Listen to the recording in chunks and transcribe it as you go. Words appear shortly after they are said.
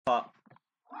But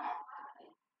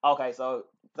okay, so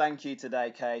thank you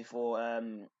today, Kay, for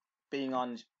being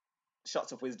on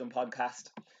Shots of Wisdom podcast.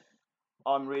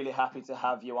 I'm really happy to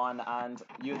have you on, and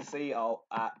you're the CEO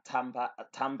at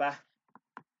Tamba.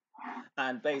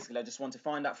 And basically, I just want to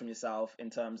find out from yourself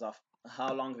in terms of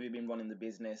how long have you been running the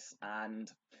business,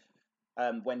 and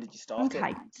when did you start it?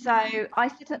 Okay, so I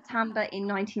set up Tamba in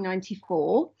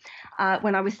 1994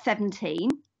 when I was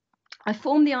 17. I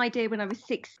formed the idea when I was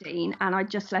 16 and I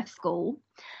just left school.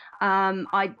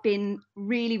 I'd been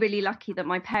really, really lucky that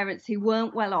my parents, who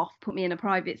weren't well off, put me in a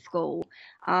private school,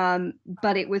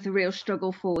 but it was a real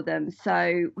struggle for them.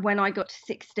 So when I got to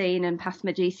 16 and passed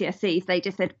my GCSEs, they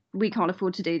just said, we can't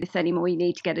afford to do this anymore, you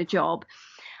need to get a job.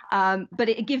 But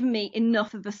it had given me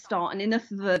enough of a start and enough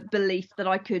of a belief that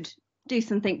I could do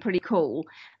something pretty cool,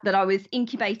 that I was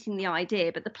incubating the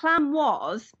idea. But the plan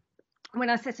was, when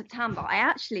I set up Tamba, I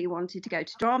actually wanted to go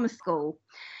to drama school.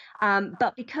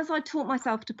 But because I taught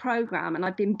myself to program and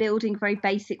I'd been building very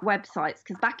basic websites,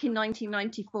 because back in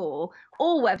 1994,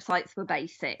 all websites were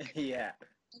basic. Yeah.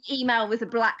 Email was a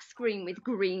black screen with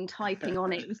green typing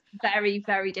on it. It was very,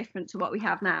 very different to what we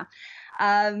have now.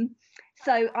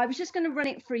 So I was just going to run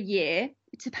it for a year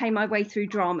to pay my way through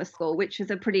drama school, which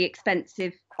was a pretty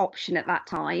expensive option at that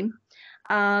time.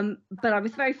 But I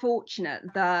was very fortunate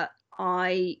that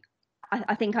I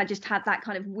think I just had that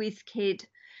kind of whiz kid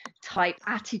type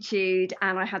attitude,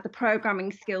 and I had the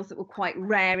programming skills that were quite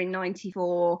rare in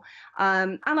 94.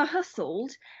 And I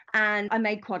hustled and I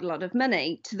made quite a lot of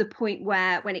money, to the point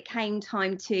where when it came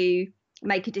time to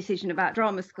make a decision about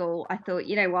drama school, I thought,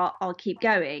 you know what, I'll keep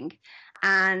going.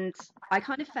 And I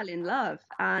kind of fell in love,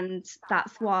 and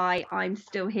that's why I'm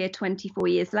still here 24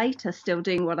 years later, still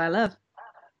doing what I love.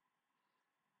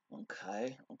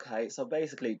 Okay. So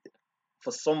basically,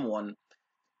 for someone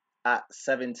at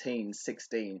 17,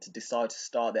 16 to decide to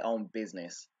start their own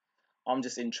business, I'm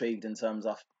just intrigued in terms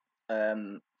of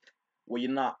um, were you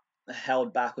not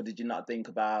held back, or did you not think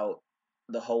about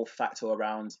the whole factor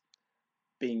around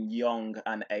being young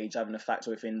and age having a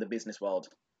factor within the business world?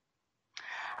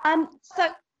 So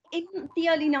in the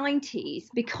early 90s,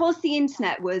 because the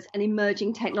internet was an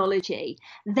emerging technology,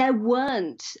 there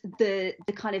weren't the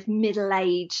kind of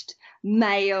middle-aged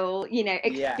male, Yeah.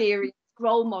 experienced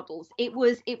role models. It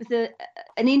was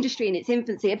an industry in its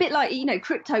infancy, a bit like,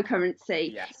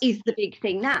 cryptocurrency Yes. is the big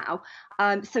thing now.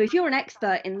 So if you're an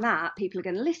expert in that, people are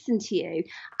going to listen to you.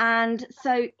 And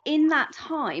so in that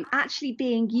time, actually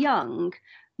being young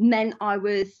meant I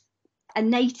was a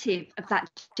native of that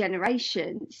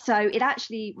generation. So it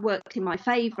actually worked in my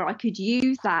favor. I could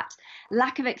use that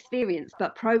lack of experience,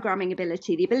 but programming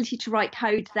ability, the ability to write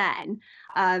code then,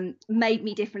 made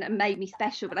me different and made me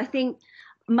special. But I think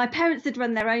my parents had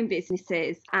run their own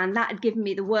businesses, and that had given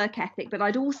me the work ethic, but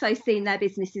I'd also seen their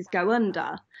businesses go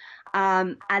under.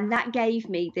 And that gave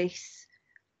me this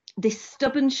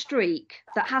stubborn streak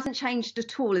that hasn't changed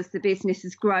at all as the business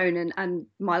has grown and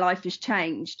my life has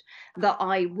changed, that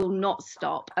I will not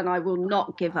stop and I will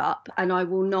not give up, and I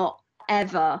will not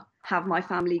ever have my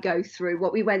family go through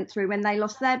what we went through when they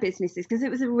lost their businesses, because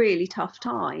it was a really tough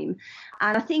time.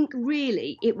 And I think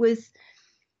really it was,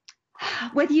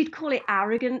 whether you'd call it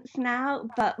arrogance now,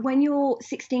 but when you're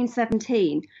 16,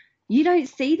 17, you don't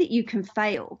see that you can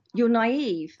fail. You're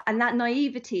naive. And that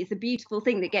naivety is a beautiful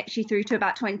thing that gets you through to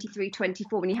about 23,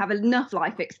 24, when you have enough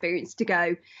life experience to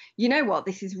go, you know what,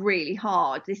 this is really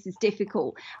hard. This is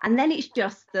difficult. And then it's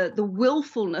just the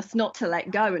willfulness not to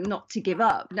let go and not to give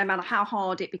up, no matter how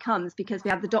hard it becomes, because we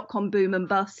have the dot-com boom and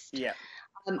bust. Yeah.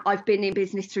 I've been in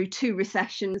business through 2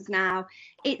 recessions now.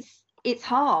 It's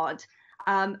hard.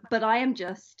 But I am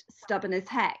just stubborn as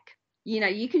heck.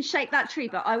 You can shake that tree,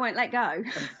 but I won't let go.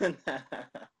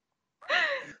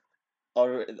 I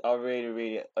really,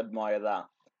 really admire that.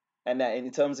 And then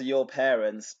in terms of your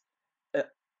parents, uh,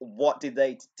 what did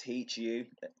they teach you?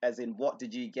 As in, what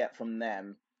did you get from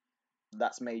them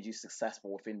that's made you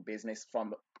successful within business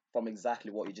from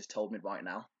exactly what you just told me right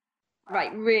now?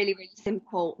 Right, really, really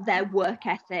simple. Their work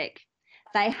ethic.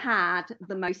 They had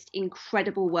the most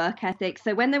incredible work ethic.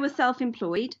 So when they were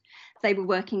self-employed, they were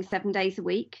working 7 days a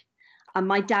week. And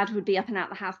my dad would be up and out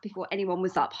the house before anyone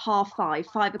was up,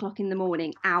 5:30, 5 o'clock in the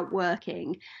morning, out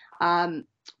working. My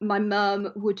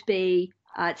mum would be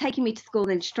taking me to school,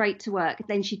 then straight to work.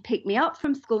 Then she'd pick me up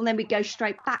from school, and then we'd go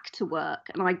straight back to work,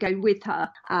 and I'd go with her.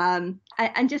 And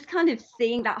just kind of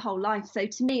seeing that whole life. So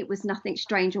to me, it was nothing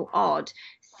strange or odd.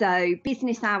 So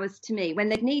business hours to me, when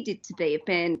they've needed to be, have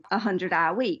been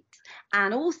 100-hour weeks.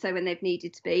 And also when they've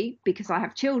needed to be, because I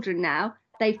have children now,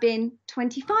 they've been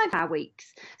 25-hour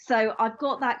weeks. So I've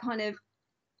got that kind of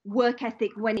work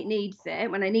ethic when it needs it.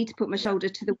 When I need to put my shoulder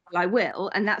to the wheel, I will.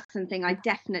 And that's something I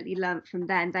definitely learned from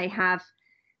them. They have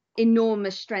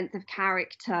enormous strength of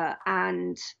character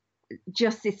and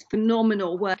just this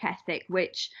phenomenal work ethic,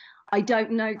 which I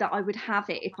don't know that I would have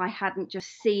it if I hadn't just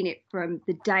seen it from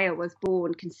the day I was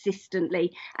born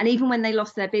consistently. And even when they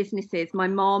lost their businesses, my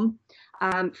mom,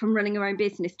 from running her own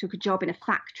business, took a job in a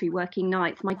factory working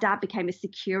nights. My dad became a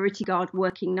security guard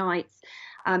working nights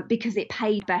because it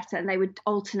paid better, and they would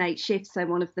alternate shifts so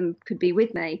one of them could be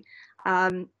with me.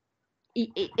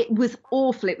 It was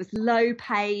awful. It was low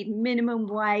paid, minimum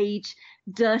wage,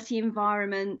 dirty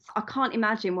environments. I can't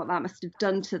imagine what that must have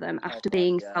done to them after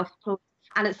being self-employed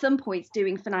and at some points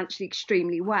doing financially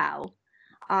extremely well.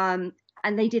 And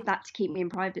they did that to keep me in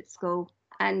private school.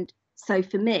 And so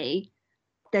for me,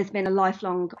 there's been a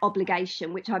lifelong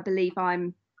obligation, which I believe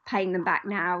I'm paying them back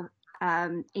now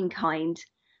in kind.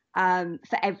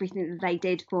 For everything that they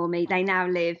did for me. They now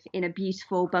live in a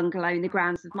beautiful bungalow in the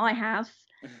grounds of my house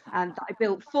that I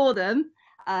built for them.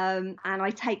 And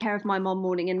I take care of my mom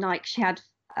morning and night. She had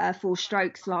 4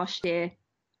 strokes last year.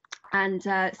 And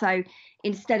so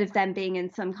instead of them being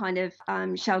in some kind of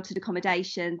sheltered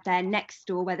accommodation, they're next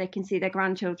door where they can see their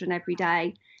grandchildren every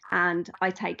day. And I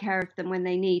take care of them when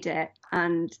they need it.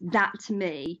 And that to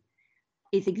me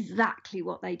is exactly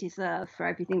what they deserve for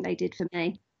everything they did for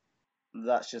me.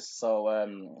 That's just so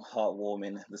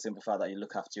heartwarming, the simple fact that you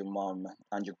look after your mum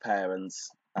and your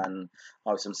parents. And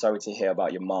obviously, I'm sorry to hear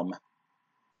about your mum.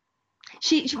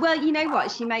 Well, you know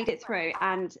what? She made it through,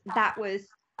 and that was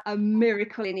a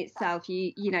miracle in itself.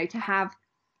 You know, to have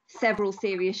several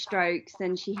serious strokes,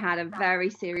 and she had a very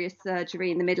serious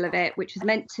surgery in the middle of it, which was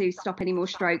meant to stop any more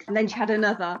strokes, and then she had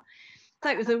another. So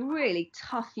it was a really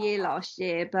tough year last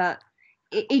year, but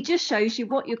it just shows you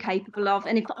what you're capable of.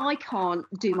 And if I can't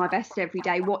do my best every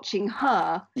day watching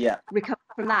her recover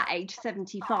from that age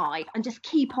 75 and just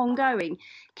keep on going,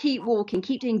 keep walking,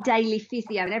 keep doing daily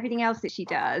physio and everything else that she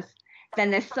does, then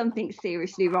there's something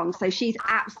seriously wrong. So she's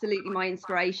absolutely my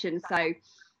inspiration. So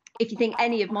if you think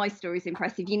any of my stories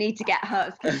impressive, you need to get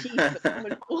hers because she's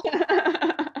phenomenal.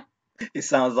 It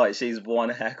sounds like she's one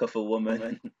heck of a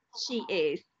woman. She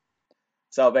is.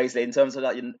 So basically, in terms of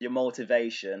like your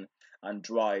motivation and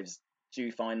drives, do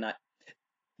you find that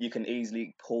you can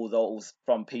easily pull those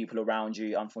from people around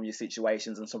you and from your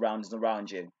situations and surroundings around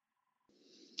you?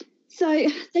 So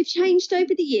they've changed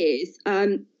over the years.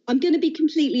 I'm going to be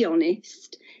completely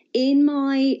honest. In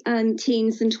my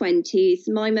teens and 20s,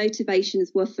 my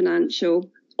motivations were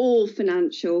financial, all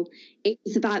financial. It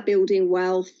was about building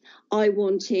wealth. I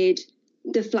wanted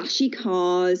the flashy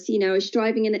cars. You know, I was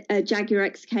driving a Jaguar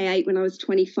XK8 when I was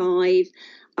 25.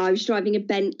 I was driving a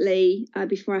Bentley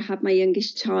before I had my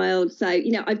youngest child. So,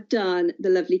 you know, I've done the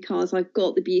lovely cars. I've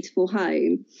got the beautiful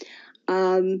home.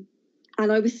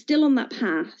 And I was still on that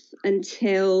path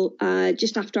until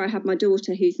just after I had my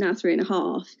daughter, who's now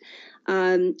 3.5.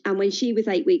 And when she was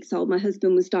 8 weeks old, my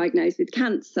husband was diagnosed with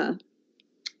cancer.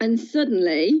 And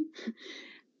suddenly,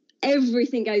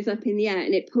 everything goes up in the air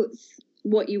and it puts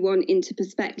what you want into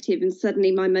perspective. And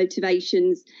suddenly my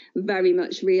motivations very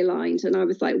much realigned. And I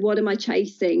was like, what am I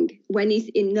chasing? When is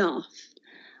enough?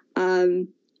 And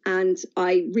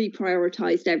I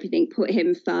reprioritized everything, put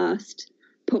him first,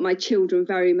 put my children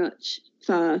very much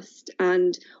first.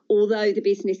 And although the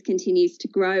business continues to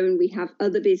grow and we have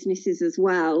other businesses as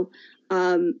well,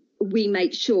 we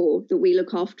make sure that we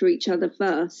look after each other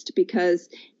first, because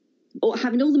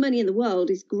having all the money in the world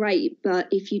is great, but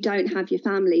if you don't have your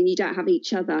family and you don't have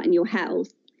each other and your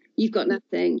health, you've got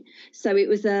nothing. So it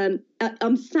was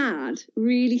I'm sad,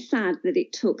 really sad that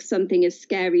it took something as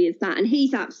scary as that. And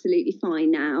he's absolutely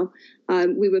fine now.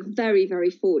 We were very, very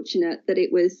fortunate that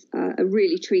it was a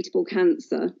really treatable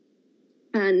cancer.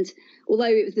 And although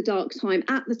it was a dark time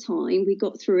at the time, we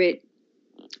got through it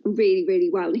really, really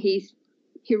well. And he's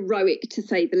heroic, to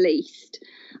say the least,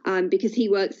 because he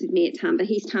works with me at Tamba.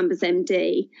 He's Tamba's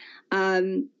MD.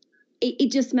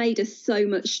 It just made us so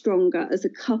much stronger as a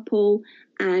couple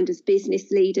and as business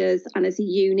leaders and as a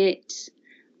unit.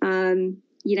 You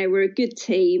know, we're a good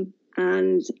team.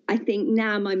 And I think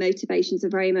now my motivations are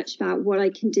very much about what I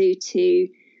can do to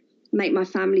make my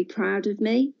family proud of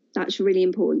me. That's really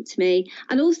important to me.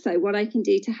 And also what I can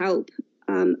do to help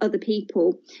other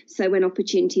people. So when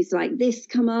opportunities like this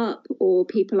come up, or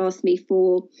people ask me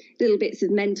for little bits of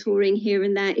mentoring here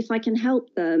and there, if I can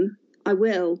help them, I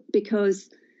will, because,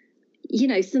 you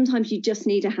know, sometimes you just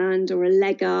need a hand or a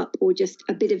leg up or just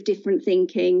a bit of different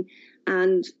thinking.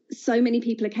 And so many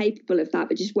people are capable of that,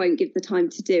 but just won't give the time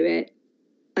to do it.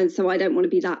 And so I don't want to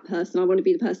be that person. I want to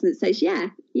be the person that says, yeah,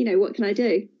 you know, what can I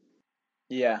do?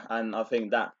 Yeah, and I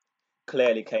think that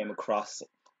clearly came across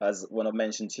as when I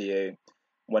mentioned to you,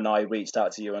 when I reached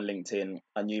out to you on LinkedIn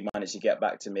and you managed to get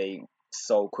back to me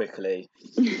so quickly,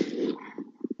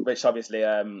 which obviously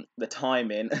the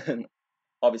timing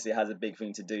obviously has a big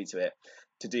thing to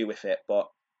do with it, but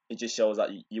it just shows that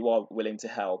you are willing to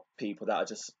help people that are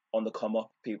just on the come up,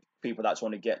 people that just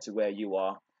want to get to where you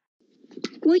are.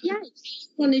 Well, yeah,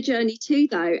 you're on a journey too,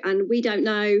 though, and we don't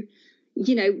know,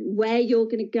 where you're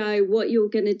going to go, what you're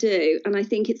going to do. And I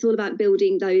think it's all about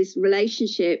building those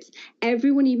relationships.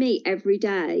 Everyone you meet every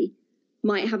day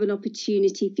might have an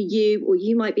opportunity for you, or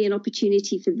you might be an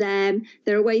opportunity for them.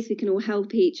 There are ways we can all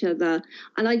help each other.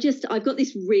 And I've got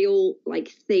this real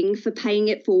thing for paying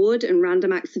it forward and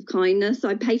random acts of kindness. So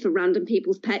I pay for random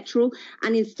people's petrol,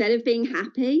 and instead of being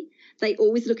happy, they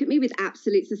always look at me with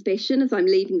absolute suspicion as I'm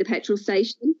leaving the petrol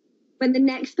station. When the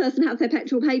next person has their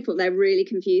petrol paid for, they're really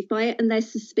confused by it and they're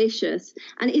suspicious.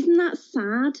 And isn't that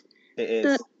sad? It is.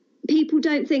 That people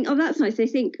don't think, oh, that's nice. They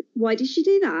think, why did she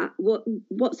do that?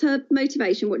 What's her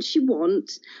motivation? What does she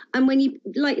want? And when you,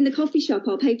 in the coffee shop,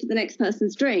 I'll pay for the next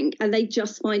person's drink and they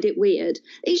just find it weird.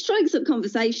 It strikes up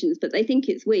conversations, but they think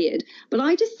it's weird. But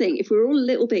I just think if we were all a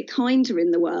little bit kinder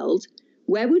in the world,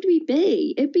 where would we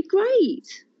be? It'd be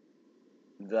great.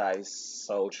 That is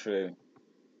so true.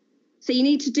 So you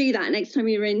need to do that next time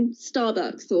you're in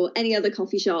Starbucks or any other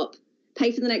coffee shop.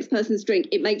 Pay for the next person's drink.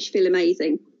 It makes you feel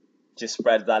amazing. Just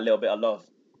spread that little bit of love.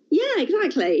 Yeah,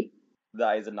 exactly.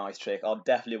 That is a nice trick. I'll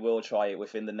definitely will try it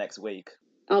within the next week.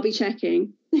 I'll be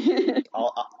checking.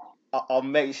 I'll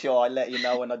make sure I let you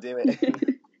know when I do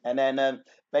it. And then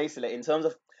basically, in terms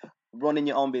of running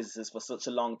your own business for such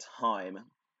a long time,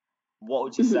 what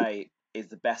would you say is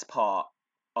the best part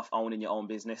of owning your own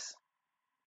business?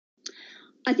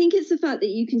 I think it's the fact that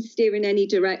you can steer in any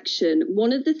direction.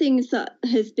 One of the things that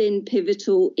has been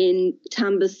pivotal in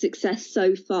Tamba's success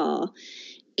so far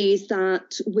is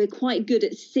that we're quite good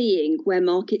at seeing where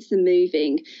markets are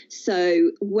moving. So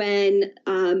when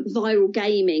viral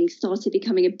gaming started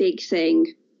becoming a big thing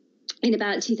in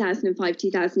about 2005,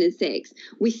 2006,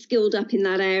 we skilled up in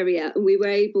that area and we were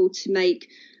able to make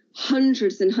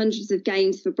hundreds and hundreds of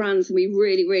games for brands. And we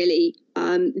really, really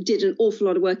did an awful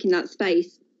lot of work in that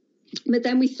space. But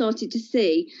then we started to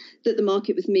see that the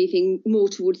market was moving more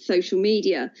towards social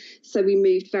media. So we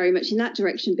moved very much in that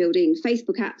direction, building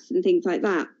Facebook apps and things like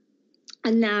that.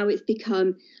 And now it's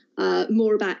become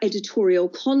more about editorial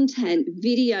content,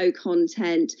 video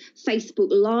content, Facebook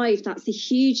Live. That's a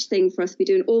huge thing for us. We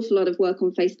do an awful lot of work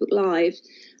on Facebook Live.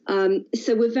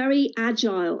 So we're very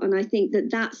agile. And I think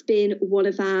that that's been one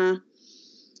of our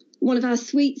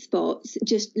sweet spots,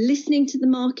 just listening to the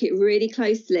market really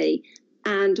closely.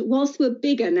 And whilst we're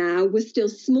bigger now, we're still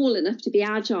small enough to be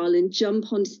agile and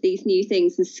jump onto these new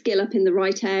things and skill up in the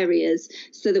right areas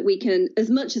so that we can, as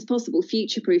much as possible,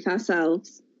 future-proof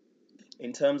ourselves.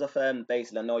 In terms of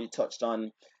basically, I know you touched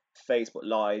on Facebook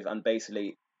Live and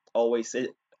basically always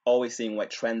seeing where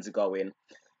trends are going.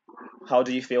 How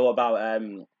do you feel about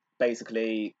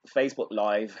basically Facebook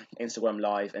Live, Instagram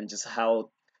Live, and just how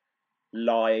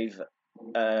live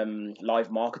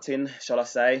marketing, shall I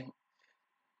say,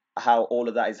 how all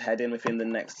of that is heading within the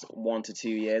next 1 to 2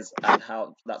 years, and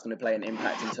how that's going to play an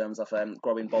impact in terms of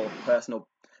growing both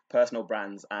personal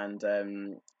brands and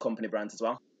company brands as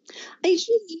well? It's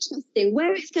really interesting.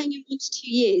 Where it's going in 1 to 2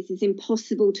 years is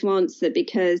impossible to answer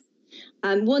because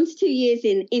 1 to 2 years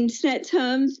in internet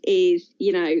terms is,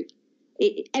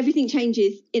 everything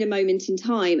changes in a moment in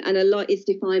time, and a lot is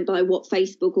defined by what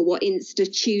Facebook or what Insta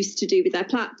choose to do with their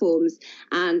platforms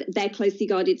and their closely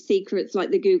guarded secrets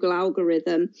like the Google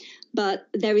algorithm. But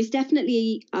there is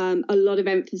definitely a lot of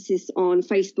emphasis on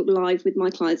Facebook Live with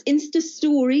my clients. Insta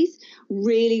Stories,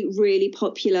 really, really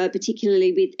popular,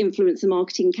 particularly with influencer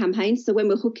marketing campaigns. So when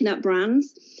we're hooking up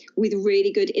brands with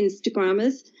really good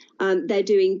Instagrammers, they're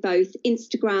doing both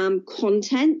Instagram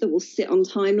content that will sit on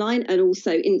timeline and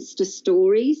also Insta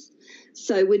Stories.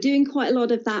 So we're doing quite a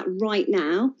lot of that right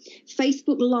now.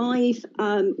 Facebook Live,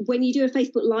 when you do a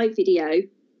Facebook Live video,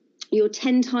 you're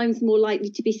 10 times more likely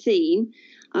to be seen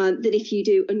than if you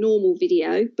do a normal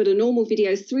video, but a normal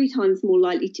video is 3 times more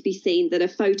likely to be seen than a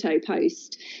photo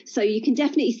post. So you can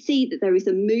definitely see that there is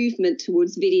a movement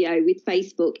towards video with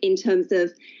Facebook in terms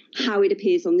of how it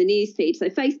appears on the newsfeed. So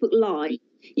Facebook Live,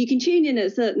 you can tune in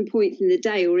at certain points in the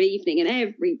day or evening, and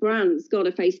every brand's got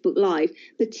a Facebook Live,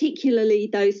 particularly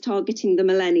those targeting the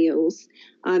millennials.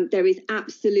 There is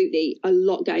absolutely a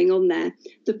lot going on there.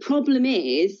 The problem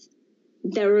is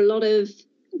there are a lot of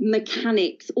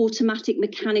automatic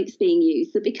mechanics being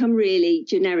used that become really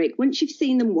generic. Once you've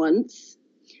seen them once,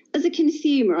 as a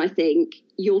consumer, I think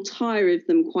you'll tire of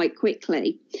them quite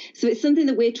quickly. So it's something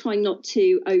that we're trying not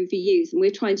to overuse, and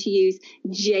we're trying to use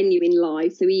genuine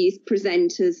live. So we use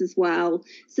presenters as well,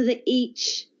 so that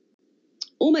each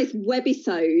almost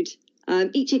webisode,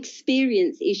 each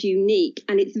experience is unique,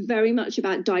 and it's very much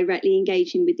about directly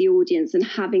engaging with the audience and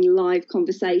having live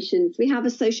conversations. We have a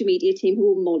social media team who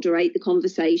will moderate the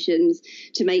conversations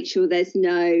to make sure there's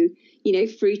no,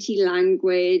 fruity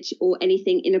language or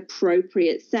anything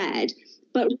inappropriate said.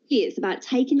 But really, it's about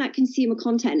taking that consumer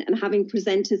content and having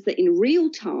presenters that in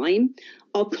real time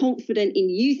are confident in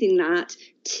using that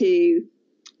to,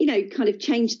 kind of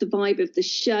change the vibe of the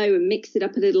show and mix it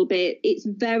up a little bit. It's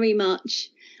very much,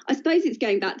 I suppose it's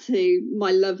going back to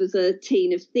my love as a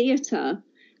teen of theatre.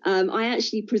 I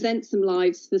actually present some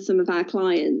lives for some of our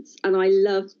clients, and I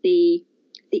love the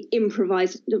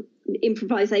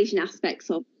improvisation aspects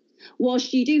of it.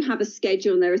 Whilst you do have a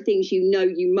schedule and there are things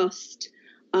you must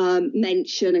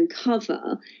mention and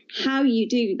cover, how you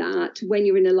do that when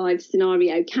you're in a live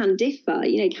scenario can differ,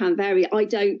 can vary. I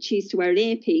don't choose to wear an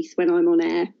earpiece when I'm on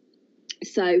air.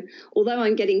 So although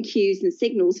I'm getting cues and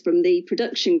signals from the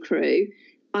production crew,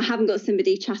 I haven't got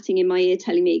somebody chatting in my ear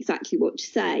telling me exactly what to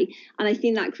say. And I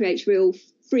think that creates real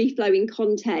free-flowing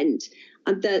content,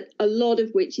 and that a lot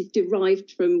of which is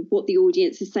derived from what the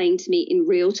audience is saying to me in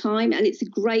real time. And it's a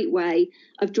great way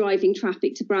of driving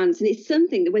traffic to brands. And it's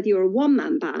something that whether you're a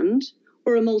one-man band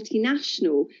or a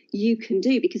multinational, you can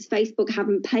do, because Facebook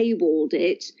haven't paywalled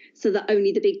it so that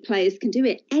only the big players can do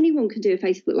it. Anyone can do a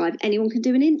Facebook Live. Anyone can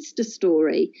do an Insta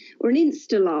story or an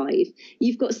Insta Live.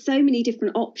 You've got so many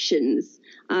different options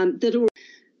that are.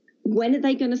 When are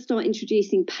they going to start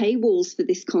introducing paywalls for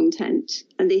this content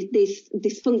and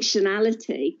this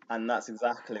functionality? And that's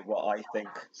exactly what I think.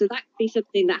 So that could be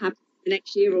something that happens in the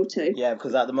next year or two. Yeah,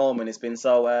 because at the moment it's been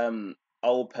so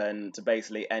open to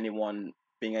basically anyone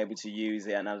being able to use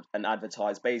it and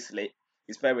advertise. Basically,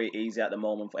 it's very easy at the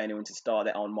moment for anyone to start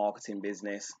their own marketing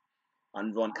business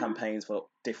and run campaigns for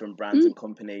different brands and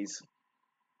companies.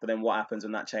 But then what happens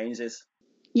when that changes?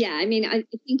 Yeah, I mean, I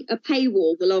think a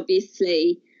paywall will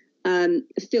obviously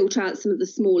filter out some of the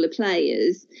smaller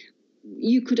players.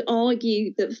 You could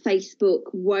argue that Facebook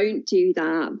won't do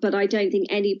that, but I don't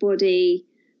think anybody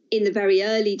in the very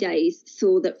early days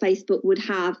saw that Facebook would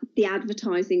have the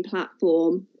advertising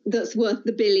platform that's worth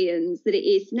the billions that it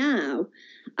is now.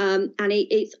 And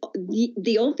it's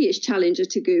the obvious challenger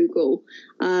to Google,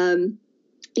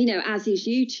 as is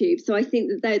YouTube. So I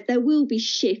think that there will be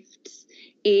shifts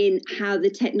in how the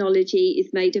technology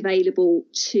is made available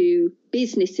to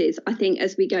businesses, I think,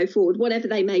 as we go forward, whatever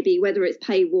they may be, whether it's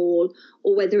paywall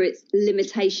or whether it's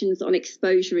limitations on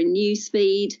exposure in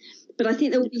newsfeed. But I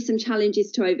think there will be some challenges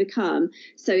to overcome.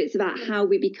 So it's about how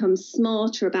we become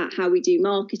smarter about how we do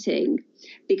marketing,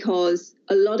 because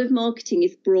a lot of marketing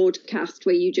is broadcast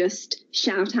where you just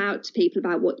shout out to people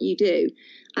about what you do.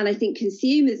 And I think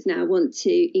consumers now want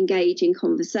to engage in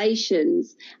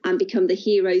conversations and become the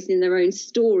heroes in their own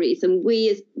stories. And we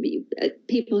as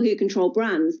people who control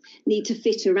brands need to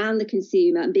fit around the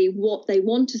consumer and be what they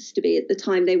want us to be at the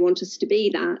time they want us to be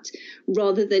that,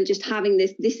 rather than just having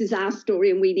this is our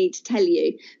story and we need to tell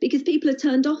you, because people are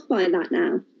turned off by that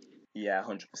now. Yeah,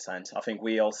 100%. I think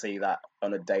we all see that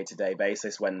on a day-to-day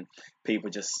basis when people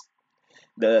just,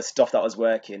 the stuff that was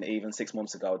working even 6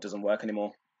 months ago doesn't work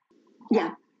anymore.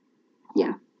 Yeah.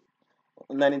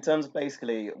 And then in terms of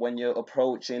basically when you're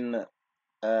approaching,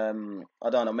 I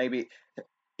don't know, maybe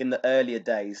in the earlier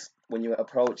days when you were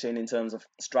approaching in terms of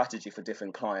strategy for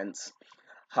different clients,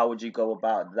 how would you go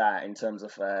about that in terms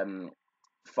of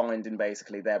finding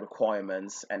basically their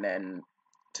requirements and then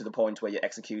to the point where you're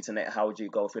executing it? How would you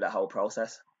go through that whole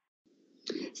process?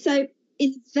 So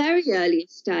in very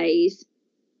earliest days,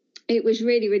 it was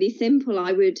really, really simple.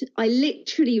 I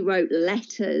literally wrote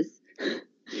letters.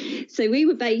 So we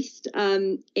were based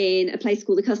in a place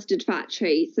called the Custard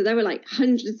Factory. So there were like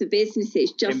hundreds of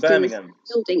businesses just in Birmingham. In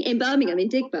this building in Birmingham, in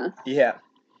Digbeth. Yeah.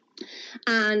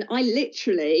 And I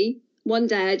literally, one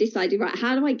day I decided, right,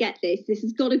 how do I get this? This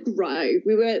has got to grow.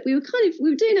 We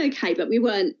were doing okay, but we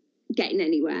weren't getting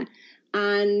anywhere.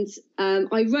 And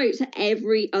I wrote to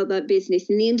every other business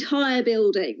in the entire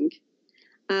building.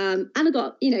 And I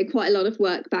got, quite a lot of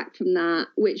work back from that,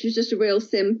 which was just a real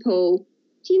simple,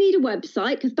 do you need a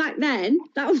website? Because back then,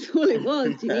 that was all it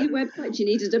was. Do you need a website? Do you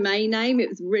need a domain name? It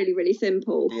was really, really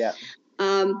simple. Yeah.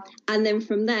 And then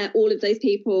from there, all of those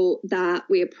people that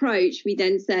we approached, we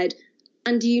then said,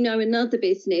 And do you know another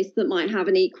business that might have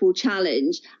an equal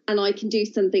challenge? And I can do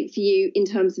something for you in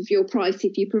terms of your price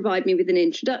if you provide me with an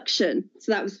introduction.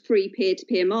 So that was free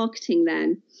peer-to-peer marketing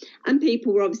then. And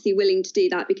people were obviously willing to do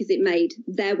that because it made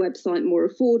their website more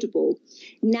affordable.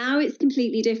 Now it's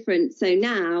completely different. So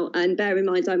now, and bear in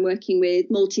mind, I'm working with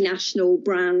multinational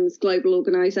brands, global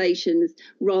organizations,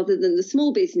 rather than the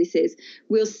small businesses.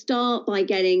 We'll start by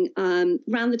getting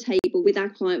round the table with our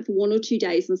client for 1 or 2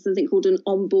 days on something called an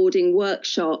onboarding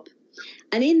workshop.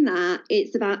 And in that,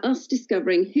 it's about us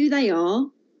discovering who they are,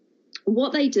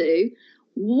 what they do,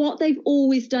 what they've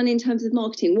always done in terms of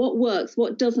marketing, what works,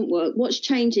 what doesn't work, what's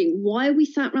changing, why are we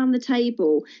sat around the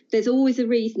table. There's always a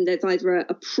reason. There's either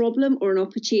a problem or an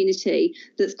opportunity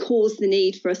that's caused the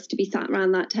need for us to be sat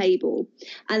around that table.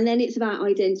 And then it's about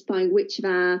identifying which of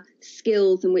our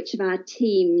skills and which of our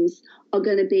teams are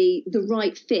going to be the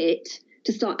right fit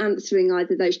to start answering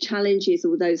either those challenges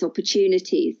or those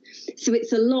opportunities. So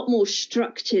it's a lot more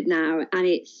structured now, and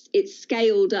it's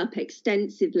scaled up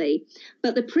extensively.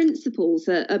 But the principles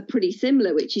are pretty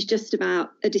similar, which is just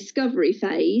about a discovery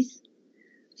phase,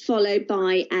 followed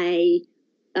by a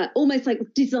almost like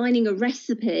designing a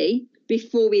recipe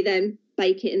before we then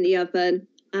bake it in the oven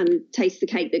and taste the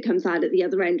cake that comes out at the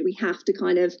other end. We have to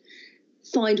kind of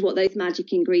find what those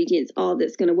magic ingredients are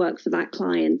that's going to work for that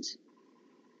client.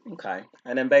 Okay.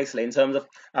 And then basically, in terms of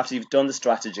after you've done the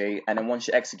strategy and then once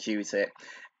you execute it,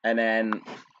 and then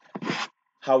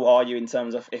how are you in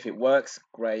terms of if it works,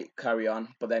 great, carry on.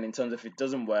 But then in terms of if it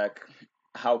doesn't work,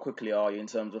 how quickly are you in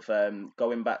terms of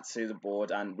going back to the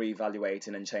board and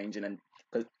reevaluating and changing? And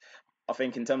because I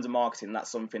think in terms of marketing,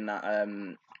 that's something that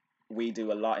we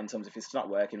do a lot in terms of if it's not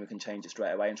working, we can change it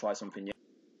straight away and try something new.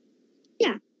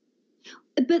 Yeah.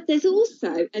 But there's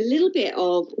also a little bit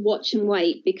of watch and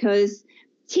wait, because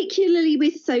particularly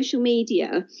with social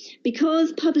media,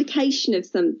 because publication of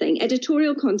something,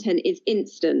 editorial content is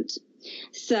instant.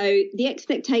 So the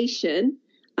expectation,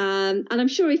 and I'm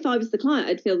sure if I was the client,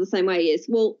 I'd feel the same way, is,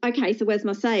 well, okay, so where's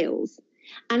my sales?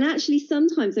 And actually,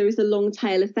 sometimes there is a long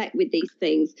tail effect with these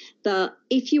things, that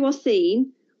if you are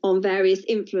seen on various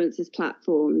influencers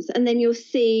platforms, and then you're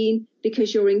seen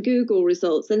because you're in Google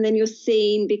results, and then you're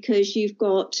seen because you've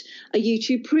got a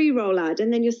YouTube pre-roll ad,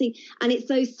 and then you're seen, and it's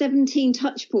those 17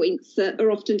 touch points that are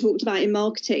often talked about in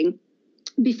marketing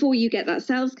before you get that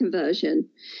sales conversion.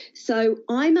 So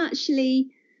I'm actually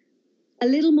a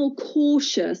little more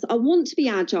cautious. I want to be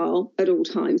agile at all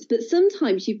times, but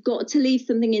sometimes you've got to leave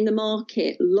something in the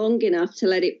market long enough to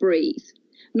let it breathe.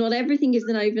 Not everything is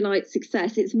an overnight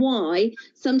success. It's why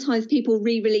sometimes people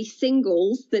re-release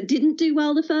singles that didn't do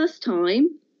well the first time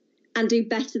and do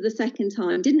better the second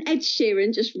time. Didn't Ed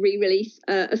Sheeran just re-release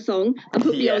a song and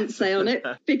put Beyonce on it?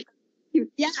 Because,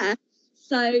 yeah.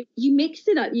 So you mix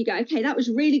it up. You go, okay, that was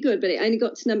really good, but it only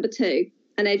got to number 2.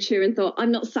 And Ed Sheeran thought,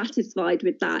 I'm not satisfied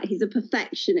with that. He's a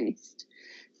perfectionist.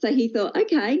 So he thought,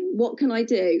 okay, what can I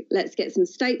do? Let's get some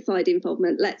stateside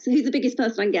involvement. Who's the biggest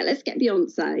person I can get? Let's get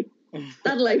Beyonce.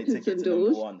 That'll open some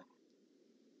doors.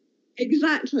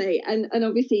 Exactly. And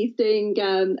obviously he's doing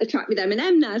a track with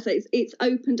Eminem now, so it's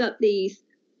opened up these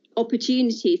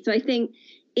opportunities. So I think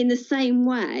in the same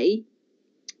way,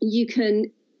 you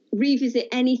can revisit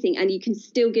anything and you can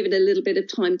still give it a little bit of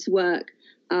time to work.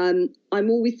 I'm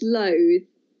always loath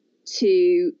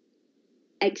to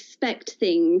expect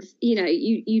things,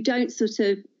 you don't sort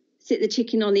of sit the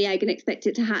chicken on the egg and expect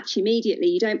it to hatch immediately.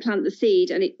 You don't plant the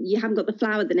seed and you haven't got the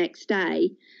flower the next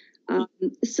day.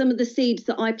 Some of the seeds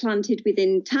that I planted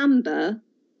within Timber,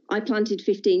 I planted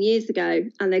 15 years ago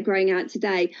and they're growing out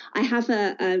today. I have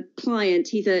a client,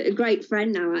 he's a great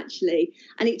friend now actually,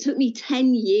 and it took me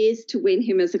 10 years to win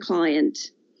him as a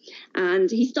client. And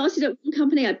he started at one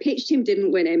company, I pitched him,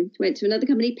 didn't win him. Went to another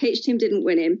company, pitched him, didn't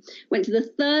win him. Went to the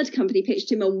third company,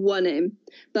 pitched him and won him.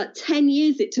 But 10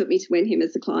 years it took me to win him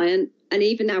as a client. And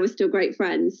even now we're still great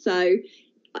friends. So,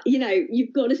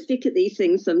 you've got to stick at these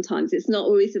things sometimes. It's not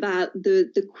always about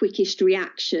the quickest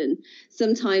reaction.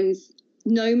 Sometimes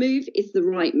no move is the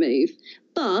right move.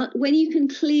 But when you can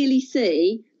clearly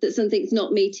see that something's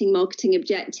not meeting marketing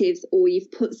objectives, or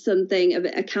you've put something,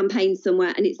 a campaign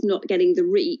somewhere and it's not getting the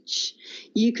reach,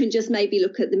 you can just maybe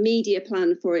look at the media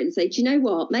plan for it and say, do you know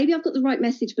what? Maybe I've got the right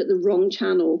message, but the wrong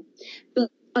channel.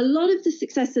 But a lot of the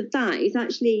success of that is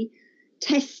actually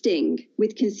testing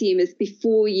with consumers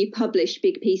before you publish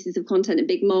big pieces of content and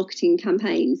big marketing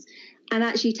campaigns, and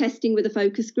actually testing with a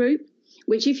focus group,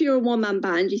 which if you're a one-man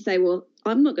band, you say, well,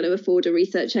 I'm not going to afford a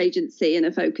research agency and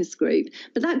a focus group.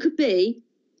 But that could be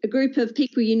a group of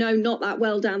people not that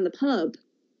well down the pub.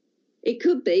 It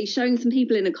could be showing some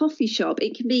people in a coffee shop.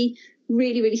 It can be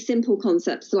really, really simple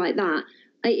concepts like that.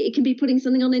 It can be putting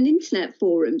something on an internet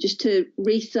forum just to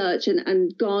research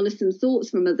and garner some thoughts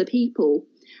from other people.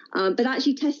 But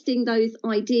actually testing those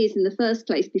ideas in the first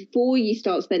place before you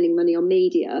start spending money on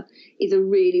media is a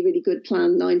really, really good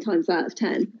plan 9 times out of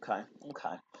 10.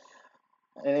 Okay.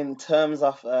 And in terms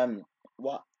of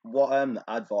what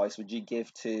advice would you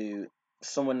give to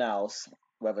someone else,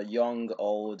 whether young,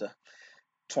 old,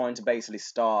 trying to basically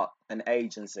start an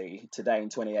agency today in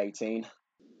 2018?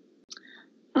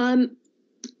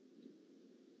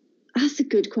 That's a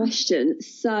good question.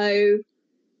 So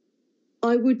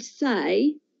I would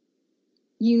say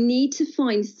you need to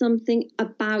find something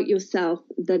about yourself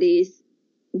that is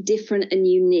different and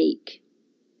unique.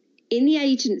 In the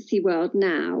agency world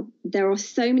now, there are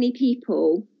so many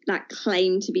people that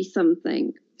claim to be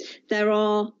something. There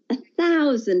are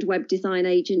 1,000 web design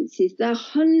agencies. There are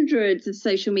hundreds of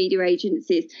social media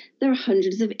agencies. There are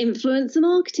hundreds of influencer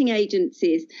marketing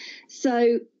agencies.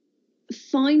 So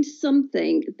find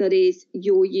something that is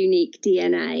your unique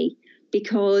DNA,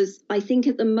 because I think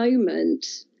at the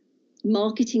moment,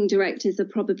 marketing directors are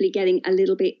probably getting a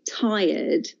little bit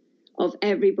tired of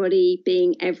everybody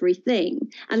being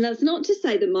everything. And that's not to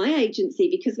say that my agency,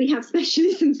 because we have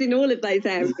specialisms in all of those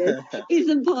areas,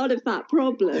 isn't part of that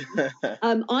problem.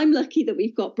 I'm lucky that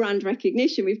we've got brand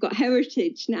recognition, we've got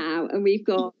heritage now, and we've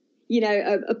got,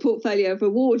 a portfolio of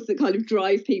awards that kind of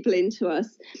drive people into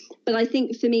us. But I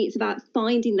think for me, it's about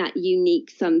finding that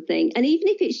unique something. And even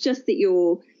if it's just that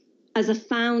you're, as a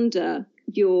founder,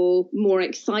 you're more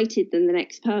excited than the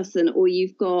next person, or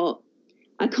you've got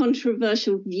a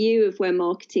controversial view of where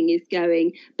marketing is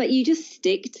going, but you just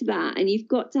stick to that, and you've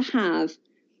got to have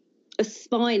a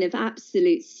spine of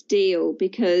absolute steel,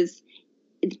 because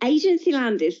agency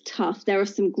land is tough. There are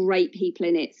some great people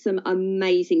in it, some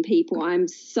amazing people. I'm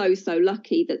so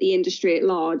lucky that the industry at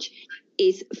large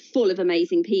is full of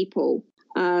amazing people.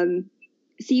 So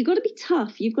you've got to be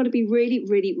tough. You've got to be really,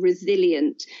 really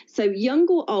resilient. So young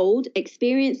or old,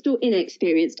 experienced or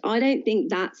inexperienced, I don't think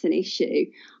that's an issue.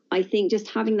 I think just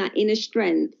having that inner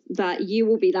strength that you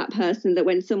will be that person that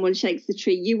when someone shakes the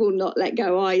tree, you will not let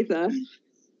go either,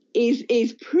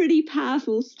 is pretty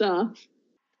powerful stuff.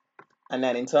 And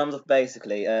then in terms of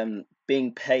basically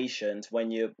being patient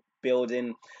when you're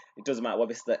building, it doesn't matter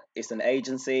whether it's an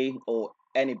agency or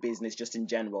any business, just in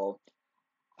general,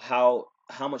 how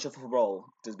much of a role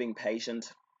does being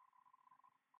patient?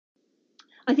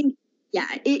 I think,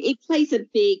 it plays a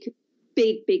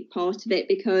big part of it,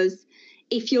 because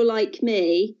if you're like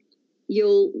me,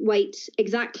 you'll wait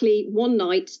exactly one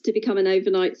night to become an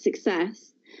overnight success.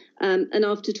 And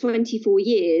after 24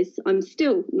 years, I'm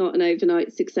still not an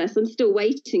overnight success. I'm still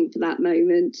waiting for that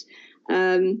moment.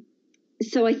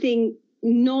 So I think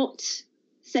not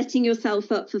setting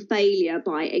yourself up for failure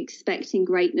by expecting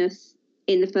greatness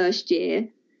in the first year,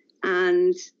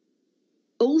 and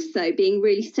also being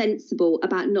really sensible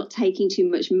about not taking too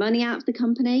much money out of the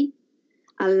company,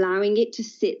 allowing it to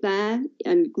sit there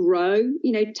and grow.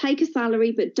 Take a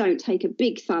salary, but don't take a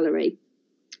big salary.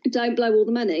 Don't blow all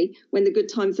the money when the good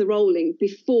times are rolling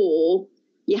before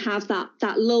you have that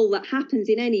lull that happens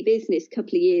in any business a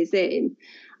couple of years in.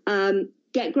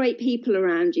 Get great people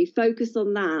around you. Focus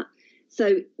on that.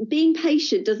 So being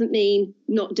patient doesn't mean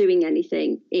not doing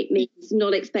anything. It means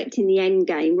not expecting the end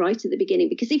game right at the beginning.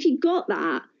 Because if you've got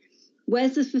that,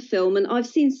 where's the fulfillment? I've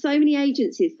seen so many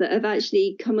agencies that have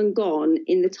actually come and gone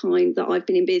in the time that I've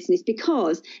been in business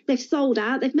because they've sold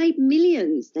out. They've made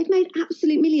millions. They've made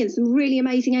absolute millions, some really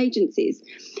amazing agencies.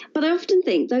 But I often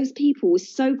think those people were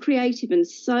so creative and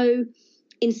so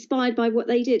inspired by what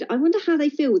they did. I wonder how they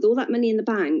feel with all that money in the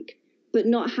bank, but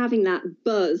not having that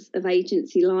buzz of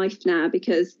agency life now,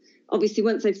 because obviously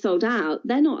once they've sold out,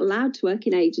 they're not allowed to work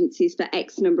in agencies for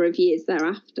X number of years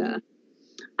thereafter.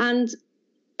 And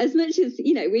as much as,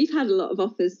 we've had a lot of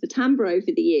offers for timbre over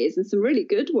the years and some really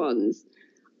good ones,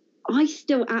 I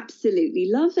still absolutely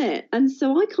love it. And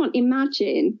so I can't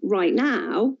imagine right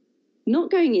now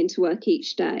not going into work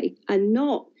each day and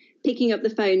not picking up the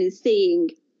phone and seeing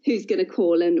who's going to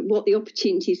call and what the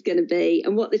opportunity is going to be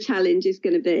and what the challenge is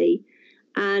going to be.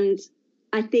 And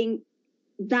I think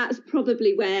that's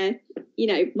probably where,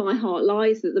 my heart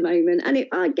lies at the moment. And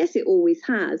I guess it always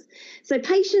has. So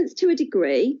patience to a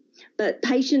degree, but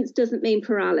patience doesn't mean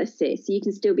paralysis. You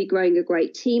can still be growing a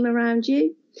great team around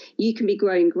you. You can be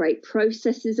growing great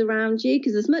processes around you,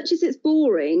 because as much as it's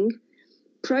boring,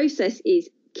 process is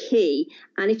key.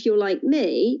 And if you're like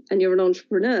me and you're an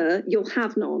entrepreneur, you'll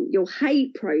have none. You'll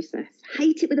hate process,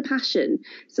 hate it with a passion.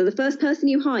 So the first person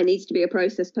you hire needs to be a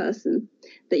process person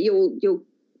that you'll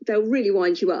they'll really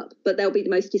wind you up, but they'll be the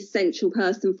most essential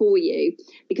person for you,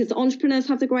 because entrepreneurs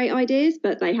have the great ideas,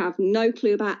 but they have no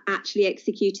clue about actually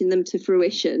executing them to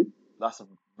fruition. That's a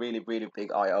really, really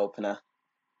big eye opener.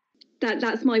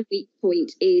 That's my weak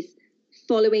point, is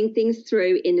following things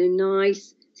through in a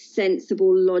nice,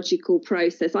 sensible, logical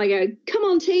process. I go, come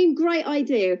on team, great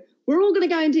idea, we're all going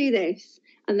to go and do this.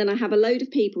 And then I have a load of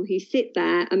people who sit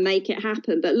there and make it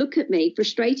happen, but look at me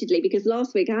frustratedly because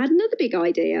last week I had another big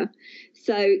idea.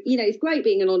 So, you know, it's great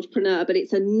being an entrepreneur, but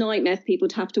it's a nightmare for people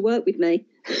to have to work with me.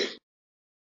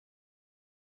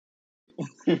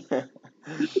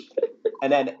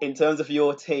 And then in terms of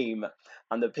your team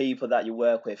and the people that you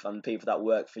work with and the people that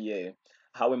work for you,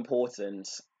 how important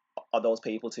are those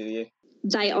people to you?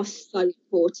 They are so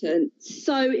important,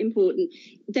 so important.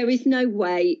 There is no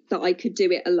way that I could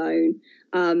do it alone.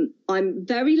 I'm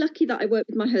very lucky that I work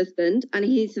with my husband, and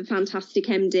he's a fantastic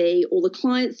MD. All the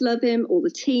clients love him, all the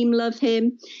team love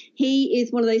him. He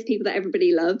is one of those people that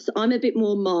everybody loves. I'm a bit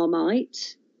more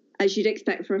Marmite, as you'd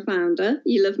expect for a founder.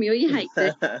 You love me or you hate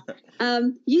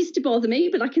it. Used to bother me,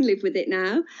 but I can live with it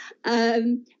now.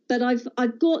 But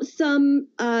I've got some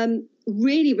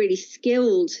really, really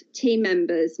skilled team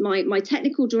members. My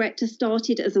technical director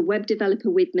started as a web developer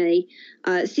with me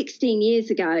 16 years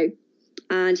ago,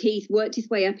 and he's worked his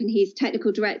way up, and he's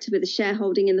technical director with a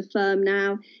shareholding in the firm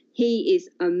now. He is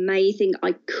amazing.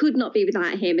 I could not be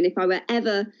without him, and if I were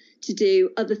ever to do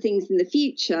other things in the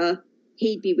future,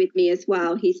 he'd be with me as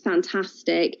well. He's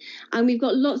fantastic. And we've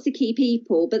got lots of key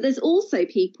people, but there's also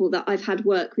people that I've had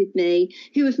work with me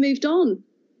who have moved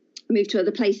to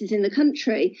other places in the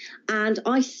country, and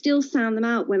I still sound them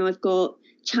out when I've got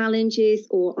challenges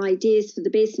or ideas for the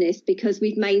business, because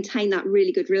we've maintained that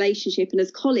really good relationship, and as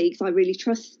colleagues I really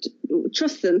trust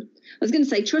them. I was going to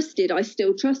say trusted, I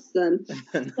still trust them.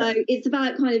 So it's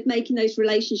about kind of making those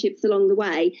relationships along the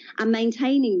way and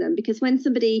maintaining them, because when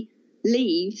somebody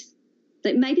leaves,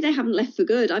 that maybe they haven't left for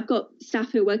good. I've got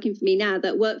staff who are working for me now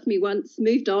that worked for me once,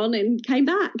 moved on and came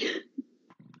back.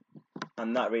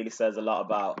 And that really says a lot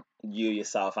about you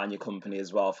yourself and your company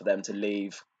as well, for them to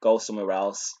leave, go somewhere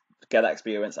else, get that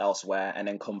experience elsewhere, and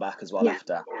then come back as well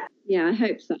after. Yeah, I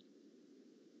hope so.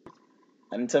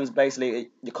 And in terms of basically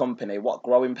your company, what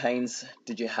growing pains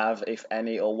did you have, if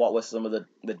any, or what were some of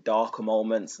the darker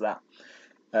moments that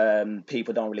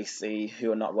people don't really see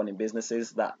who are not running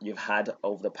businesses that you've had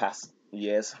over the past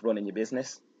years running your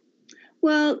business?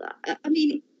 Well, I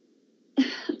mean,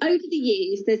 over the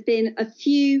years, there's been a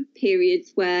few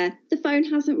periods where the phone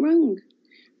hasn't rung,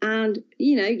 and,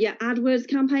 you know, your AdWords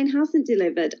campaign hasn't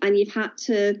delivered, and you've had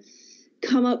to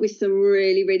come up with some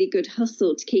really, really good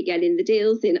hustle to keep getting the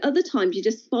deals in. Other times, you're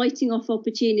just fighting off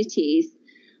opportunities.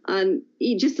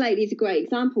 Just lately is a great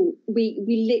example. We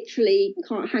literally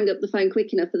can't hang up the phone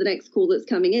quick enough for the next call that's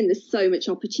coming in. There's so much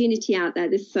opportunity out there.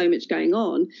 There's so much going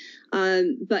on.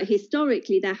 But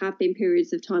historically, there have been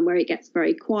periods of time where it gets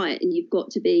very quiet, and you've got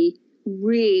to be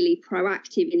really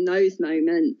proactive in those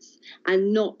moments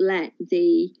and not let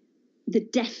the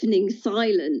deafening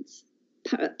silence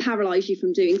paralyze you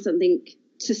from doing something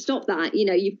to stop that. You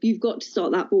know, you've got to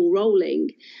start that ball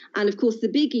rolling. And of course, the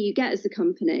bigger you get as a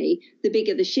company, the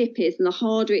bigger the ship is, and the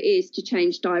harder it is to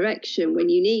change direction when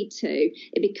you need to.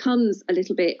 It becomes a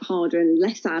little bit harder and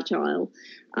less agile.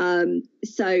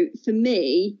 So for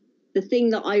me, the thing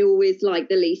that I always like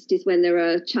the least is when there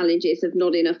are challenges of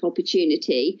not enough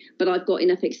opportunity, but I've got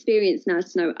enough experience now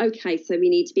to know, okay, so we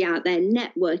need to be out there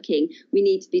networking. We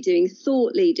need to be doing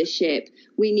thought leadership.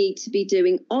 We need to be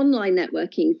doing online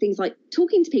networking, things like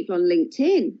talking to people on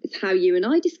LinkedIn. It's how you and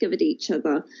I discovered each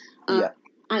other.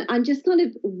 And just kind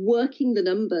of working the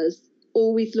numbers,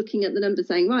 always looking at the numbers,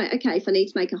 saying, right, okay, if I need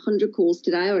to make 100 calls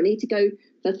today, or I need to go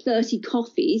for 30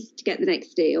 coffees to get the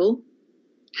next deal,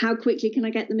 how quickly can I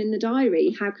get them in the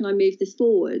diary? How can I move this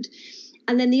forward?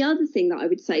 And then the other thing that I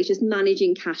would say is just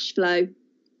managing cash flow,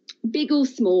 big or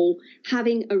small.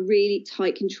 Having a really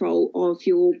tight control of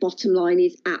your bottom line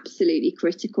is absolutely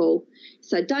critical.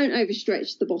 So don't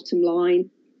overstretch the bottom line.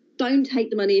 Don't take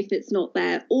the money if it's not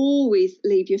there. Always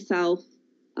leave yourself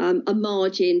a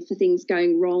margin for things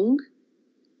going wrong.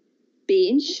 Be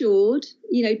insured,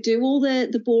 you know, do all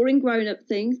the boring grown-up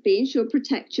things. Be insured,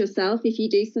 protect yourself. If you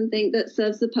do something that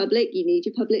serves the public, you need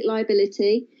your public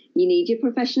liability, you need your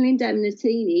professional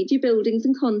indemnity, you need your buildings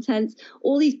and contents,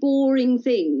 all these boring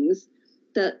things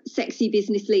that sexy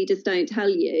business leaders don't tell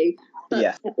you,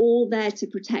 but they're all there to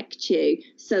protect you.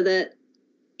 So that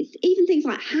it's even things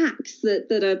like hacks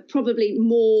that are probably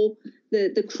more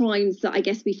the crimes that I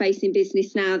guess we face in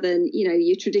business now than, you know,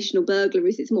 your traditional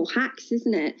burglaries. It's more hacks,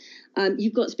 isn't it?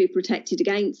 You've got to be protected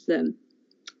against them.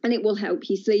 and it will help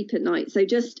you sleep at night. So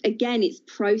just, again, it's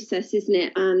process, isn't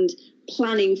it? And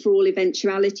planning for all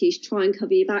eventualities. Try and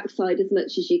cover your backside as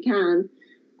much as you can.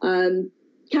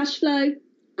 Cash flow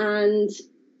and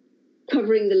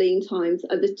covering the lean times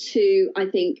are the two, I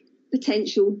think,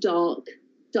 potential dark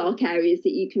areas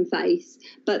that you can face.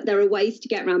 But there are ways to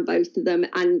get around both of them,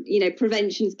 and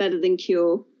prevention's better than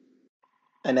cure.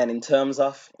 And then in terms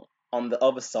of on the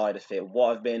other side of it,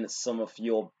 what have been some of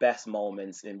your best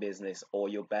moments in business, or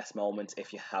your best moments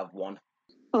if you have one?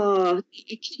 Oh,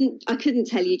 I couldn't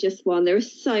tell you just one. There are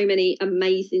so many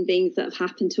amazing things that have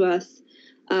happened to us.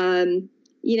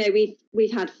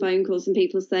 We've had phone calls and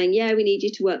people saying, "Yeah, we need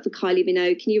you to work for Kylie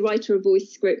Minogue. Can you write her a voice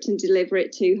script and deliver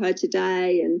it to her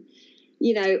today?" And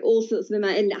all sorts of them.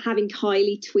 And having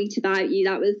Kylie tweet about you,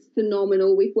 that was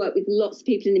phenomenal. We've worked with lots of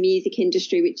people in the music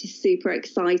industry, which is super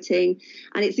exciting.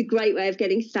 And it's a great way of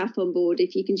getting staff on board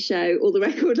if you can show all the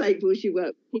record labels you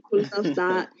work with. People love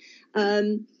that.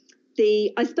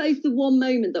 I suppose the one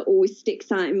moment that always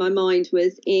sticks out in my mind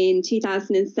was in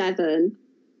 2007.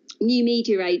 New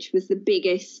Media Age was the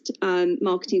biggest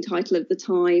marketing title of the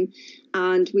time,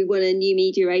 and we won a New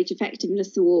Media Age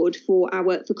Effectiveness Award for our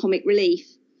work for Comic Relief,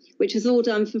 which was all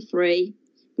done for free.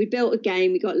 We built a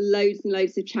game, we got loads and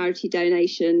loads of charity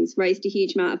donations, raised a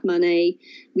huge amount of money.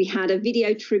 We had a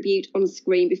video tribute on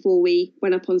screen before we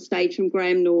went up on stage from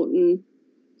Graham Norton.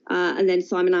 And then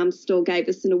Simon Amstell gave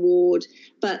us an award.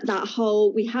 But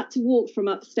we had to walk from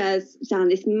upstairs down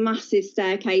this massive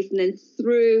staircase and then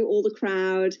through all the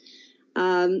crowd.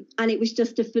 And it was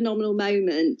just a phenomenal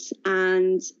moment.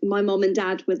 And my mum and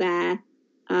dad were there.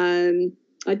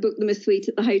 I booked them a suite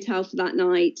at the hotel for that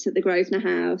night at the Grosvenor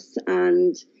House.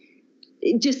 And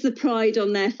just the pride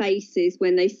on their faces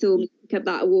when they saw me pick up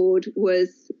that award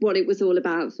was what it was all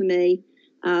about for me.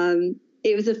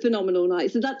 It was a phenomenal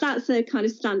night. So that's a kind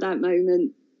of standout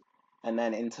moment. And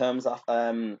then in terms of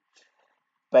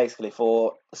basically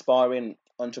for aspiring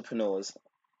entrepreneurs,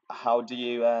 how do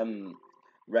you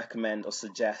recommend or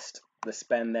suggest they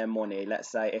spend their money?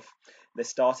 Let's say if they're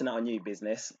starting out a new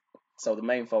business, so the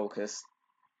main focus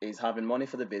is having money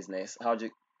for the business. How do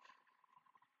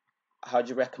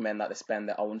you recommend that they spend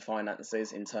their own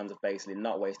finances in terms of basically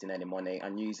not wasting any money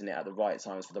and using it at the right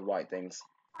times for the right things?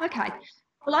 Okay.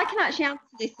 Well, I can actually answer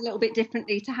this a little bit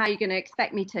differently to how you're going to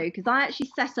expect me to, because I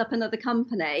actually set up another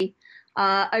company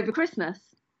over Christmas.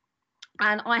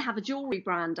 And I have a jewellery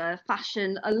brand, a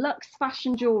luxe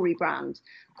fashion jewellery brand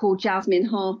called Jasmine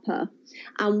Harper.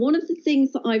 And one of the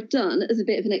things that I've done as a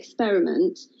bit of an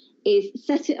experiment is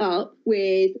set it up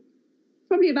with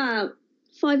probably about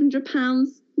 £500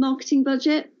 marketing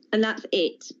budget, and that's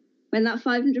it. When that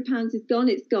 £500 is gone,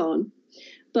 it's gone.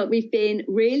 But we've been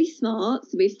really smart.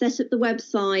 So we've set up the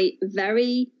website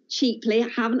very cheaply. I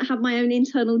haven't had my own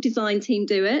internal design team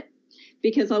do it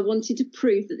because I wanted to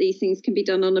prove that these things can be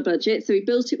done on a budget. So we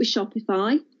built it with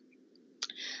Shopify.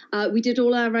 We did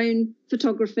all our own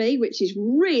photography, which is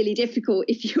really difficult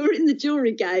if you're in the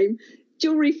jewellery game.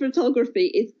 Jewellery photography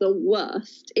is the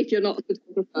worst if you're not a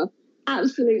photographer.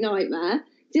 Absolute nightmare.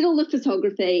 Did all the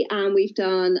photography, and we've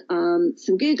done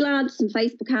some Google ads, some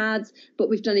Facebook ads, but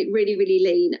we've done it really, really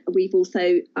lean. We've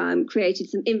also created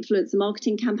some influencer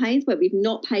marketing campaigns where we've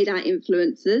not paid our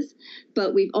influencers,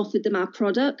 but we've offered them our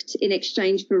product in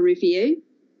exchange for a review.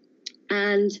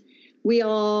 And we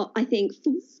are, I think,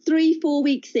 3-4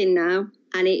 weeks in now,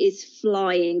 and it is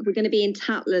flying. We're going to be in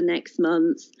Tatler next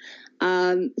month.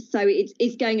 So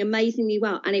it's going amazingly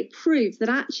well. And it proves that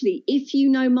actually, if you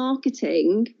know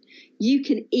marketing, you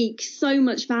can eke so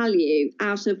much value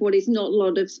out of what is not a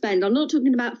lot of spend. I'm not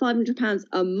talking about £500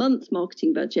 a month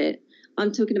marketing budget.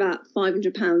 I'm talking about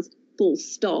 £500 full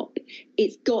stop.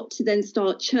 It's got to then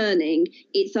start churning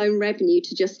its own revenue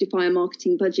to justify a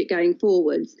marketing budget going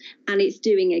forwards. And it's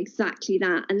doing exactly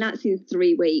that. And that's in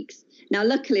 3 weeks. Now,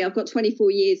 luckily, I've got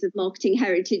 24 years of marketing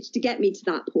heritage to get me to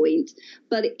that point.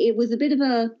 But it was a bit of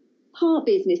a part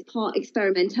business, part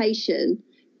experimentation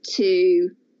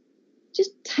to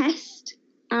just test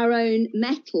our own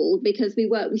mettle, because we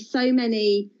work with so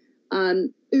many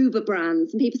Uber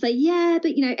brands, and people say, yeah,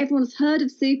 but everyone's heard of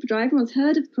Superdry, everyone's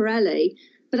heard of Pirelli,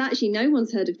 but actually no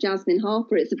one's heard of Jasmine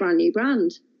Harper. It's a brand new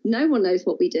brand. No one knows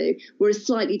what we do. We're a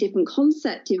slightly different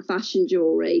concept in fashion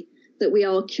jewellery, that we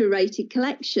are curated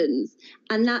collections,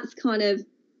 and that's kind of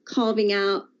carving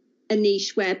out a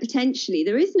niche where potentially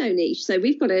there is no niche. So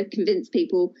we've got to convince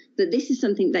people that this is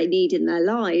something they need in their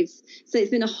lives. So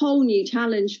it's been a whole new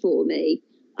challenge for me.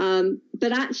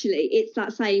 But actually, it's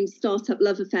that same startup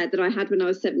love affair that I had when I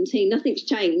was 17. Nothing's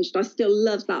changed. I still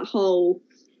love that whole,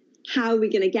 how are we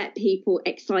going to get people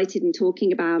excited and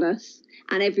talking about us?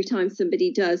 And every time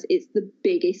somebody does, it's the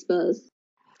biggest buzz.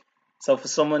 So for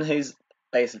someone who's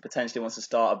basically potentially wants to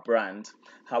start a brand,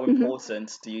 how Mhm.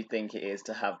 important do you think it is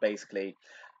to have basically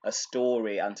a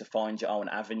story and to find your own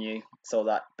avenue, so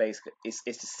that basically it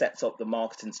just sets up the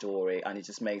marketing story and it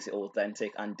just makes it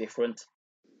authentic and different?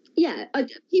 Yeah,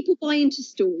 people buy into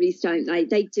stories, don't they?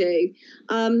 They do.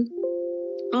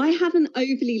 I haven't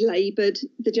overly laboured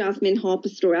the Jasmine Harper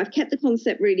story. I've kept the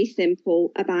concept really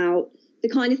simple about the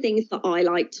kind of things that I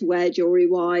like to wear jewellery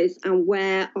wise and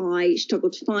where I struggle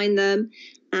to find them,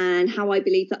 and how I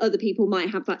believe that other people might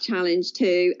have that challenge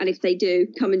too. And if they do,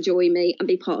 come and join me and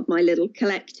be part of my little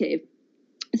collective.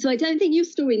 So I don't think your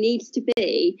story needs to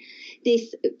be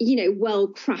this, well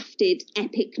crafted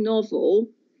epic novel,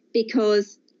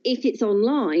 because if it's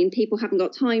online, people haven't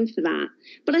got time for that.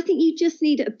 But I think you just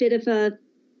need a bit of a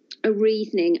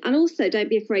reasoning, and also don't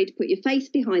be afraid to put your face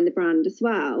behind the brand as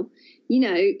well.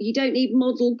 You don't need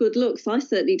model good looks. I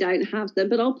certainly don't have them,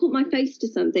 but I'll put my face to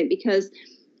something because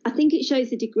I think it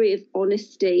shows a degree of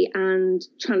honesty and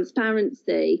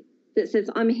transparency that says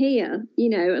I'm here,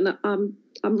 and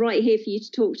I'm right here for you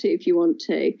to talk to if you want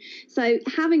to. So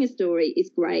having a story is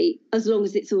great as long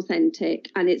as it's authentic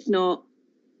and it's not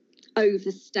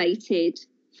overstated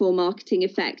for marketing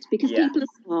effect, because Yeah. people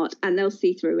are smart and they'll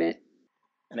see through it.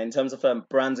 And in terms of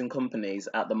brands and companies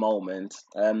at the moment,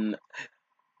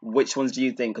 which ones do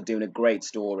you think are doing a great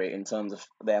story in terms of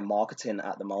their marketing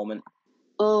at the moment?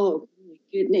 Oh my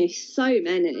goodness, so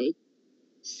many.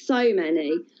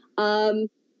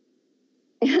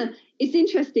 It's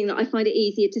interesting that I find it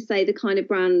easier to say the kind of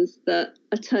brands that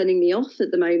are turning me off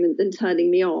at the moment than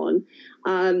turning me on.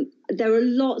 There are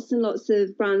lots and lots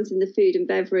of brands in the food and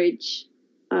beverage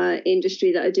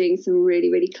industry that are doing some really,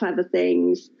 really clever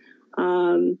things.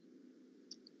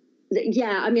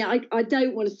 I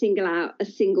don't want to single out a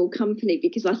single company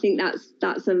because I think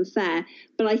that's unfair.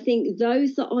 But I think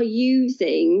those that are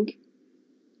using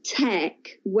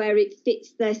tech where it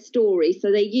fits their story,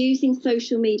 so they're using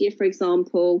social media, for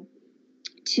example,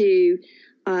 to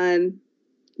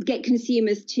get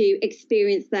consumers to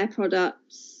experience their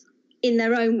products in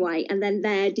their own way, and then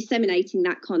they're disseminating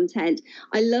that content.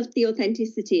 I love the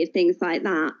authenticity of things like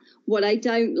that. What I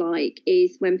don't like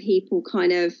is when people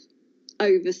kind of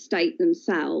overstate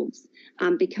themselves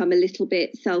and become a little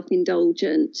bit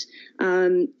self-indulgent.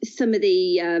 Some of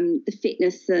the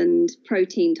fitness and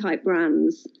protein type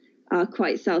brands are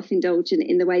quite self-indulgent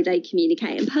in the way they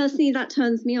communicate, and personally that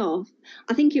turns me off.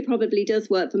 I think it probably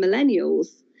does work for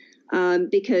millennials,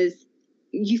 because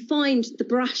you find the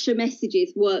brasher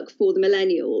messages work for the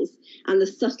millennials and the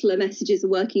subtler messages are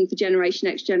working for Generation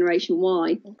X, Generation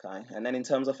Y. Okay. And then in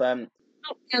terms of not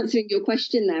answering your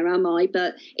question there, am I?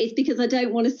 But it's because I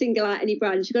don't want to single out any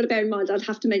brands. You've got to bear in mind I'd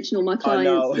have to mention all my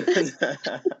clients. I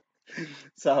know.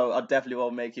 So I definitely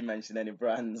won't make you mention any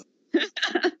brands.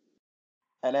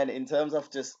 And then in terms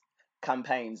of just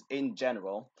campaigns in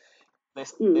general,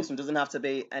 this one doesn't have to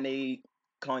be any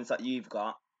clients that you've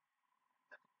got.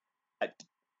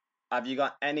 Have you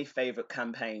got any favorite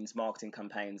campaigns, marketing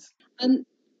campaigns? The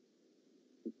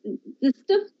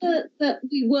stuff that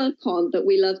we work on that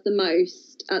we love the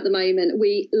most at the moment,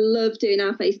 we love doing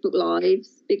our Facebook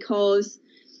Lives, because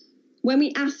when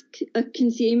we ask a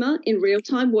consumer in real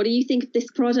time, what do you think of this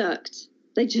product?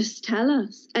 They just tell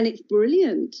us, and it's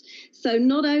brilliant. So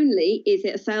not only is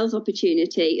it a sales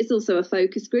opportunity, it's also a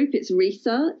focus group, it's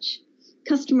research,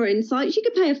 customer insights. You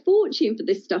could pay a fortune for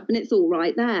this stuff and it's all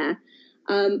right there.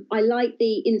 I like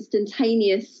the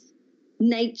instantaneous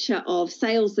nature of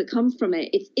sales that come from it.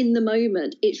 It's in the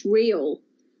moment, it's real.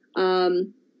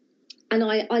 And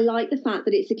I like the fact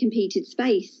that it's a competed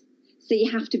space. So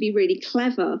you have to be really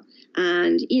clever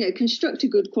and, construct a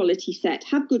good quality set,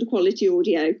 have good quality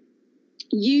audio,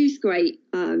 use great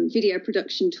video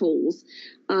production tools,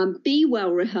 be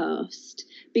well rehearsed,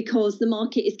 because the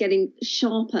market is getting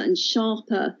sharper and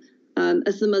sharper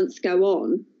as the months go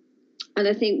on. And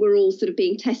I think we're all sort of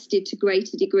being tested to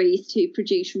greater degrees to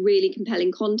produce really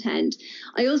compelling content.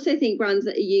 I also think brands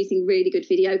that are using really good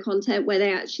video content, where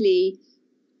they actually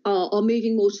are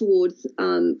moving more towards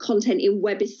content in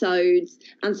webisodes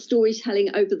and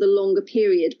storytelling over the longer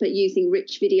period, but using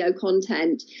rich video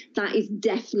content, that is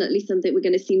definitely something we're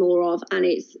going to see more of. And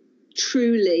it's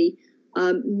truly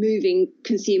moving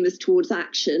consumers towards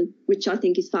action, which I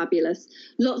think is fabulous.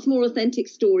 Lots more authentic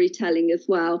storytelling as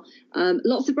well.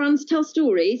 Lots of brands tell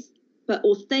stories, but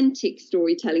authentic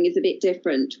storytelling is a bit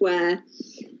different, where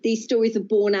these stories are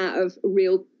born out of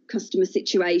real customer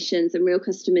situations and real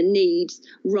customer needs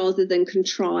rather than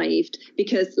contrived.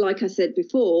 Because, like I said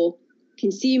before,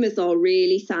 consumers are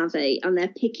really savvy and they're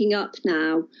picking up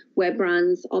now where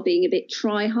brands are being a bit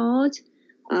try hard.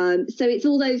 So it's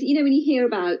all those, when you hear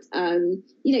about,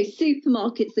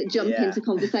 supermarkets that jump into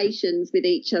conversations with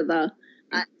each other.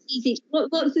 Easy.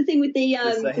 What's the thing with the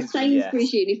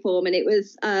Sainsbury's uniform? And it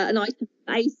was an item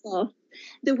face off.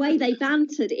 The way they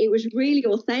bantered, it was really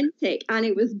authentic and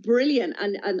it was brilliant.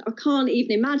 And I can't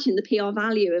even imagine the PR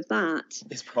value of that.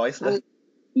 It's priceless.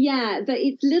 Yeah, but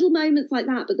it's little moments like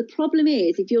that. But the problem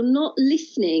is, if you're not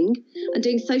listening and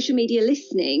doing social media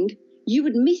listening, you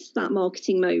would miss that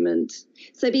marketing moment.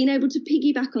 So being able to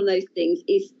piggyback on those things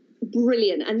is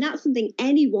brilliant. And that's something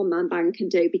any one-man band can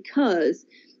do because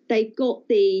they've got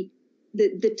the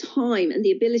time and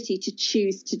the ability to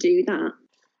choose to do that.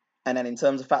 And then in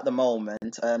terms of at the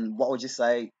moment, what would you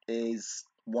say is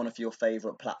one of your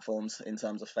favourite platforms in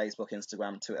terms of Facebook,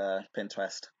 Instagram, Twitter,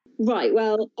 Pinterest? Right,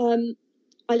 well,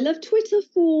 I love Twitter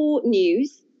for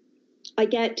news. I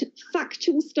get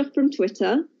factual stuff from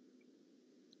Twitter.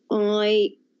 I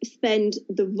spend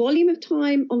the volume of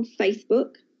time on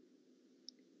Facebook.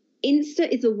 Insta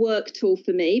is a work tool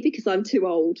for me because I'm too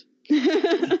old. You're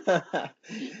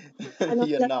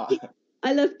not.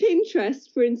 I love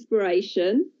Pinterest for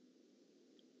inspiration.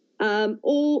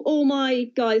 All my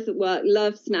guys at work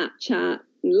love Snapchat,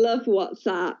 love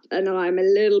WhatsApp, and I'm a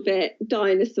little bit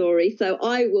dinosaur-y, so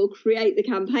I will create the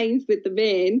campaigns with them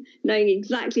in, knowing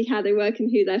exactly how they work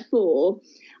and who they're for.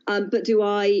 But do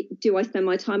I spend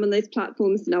my time on those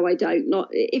platforms? No, I don't. Not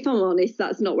if I'm honest,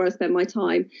 that's not where I spend my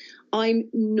time. I'm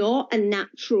not a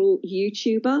natural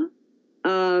YouTuber.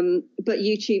 But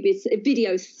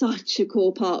video is such a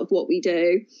core part of what we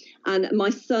do. And my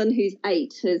son, who's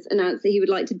 8, has announced that he would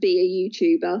like to be a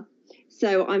YouTuber.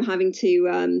 So I'm having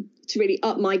to really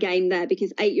up my game there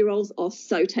because 8-year-olds are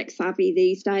so tech savvy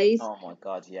these days. Oh my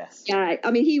God, yes. Yeah,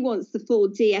 I mean, he wants the full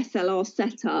DSLR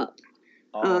setup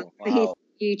for his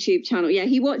YouTube channel. Yeah,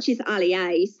 he watches Ali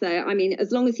A. So, I mean,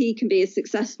 as long as he can be as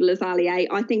successful as Ali A,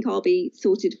 I think I'll be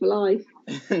sorted for life.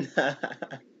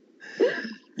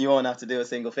 You won't have to do a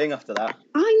single thing after that.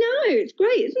 I know, it's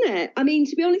great, isn't it? I mean,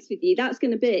 to be honest with you, that's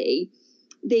going to be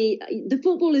the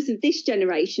footballers of this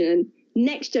generation.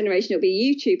 Next generation will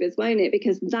be YouTubers, won't it?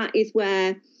 Because that is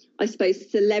where I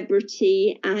suppose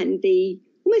celebrity and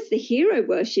almost the hero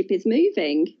worship is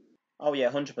moving. Oh yeah,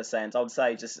 100%. I would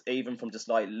say just even from just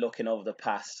like looking over the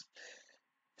past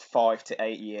 5 to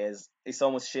 8 years, it's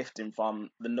almost shifting from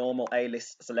the normal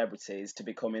A-list celebrities to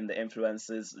becoming the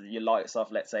influencers. Your likes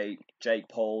of, let's say, Jake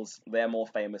Pauls, they're more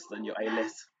famous than your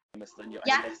A-list.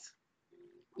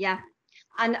 Yeah.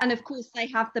 And of course they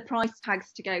have the price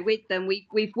tags to go with them.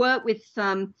 We've worked with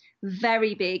some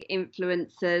very big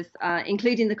influencers,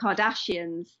 including the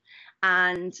Kardashians,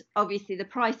 and obviously the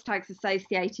price tags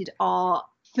associated are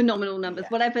phenomenal numbers. Yeah.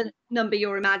 Whatever number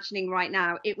you're imagining right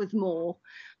now, it was more.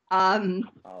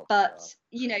 But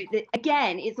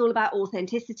again, it's all about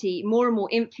authenticity. More and more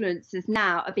influencers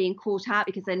now are being caught out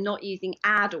because they're not using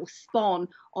ad or spawn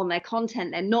on their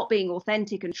content. They're not being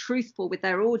authentic and truthful with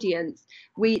their audience.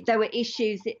 There were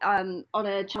issues on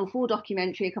a Channel 4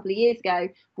 documentary a couple of years ago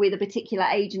with a particular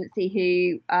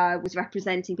agency who was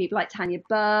representing people like Tanya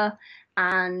Burr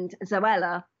and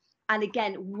Zoella, and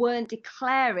again weren't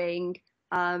declaring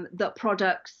that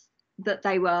products that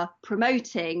they were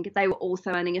promoting, they were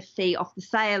also earning a fee off the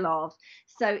sale of.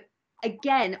 So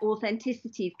again,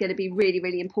 authenticity is going to be really,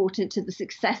 really important to the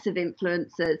success of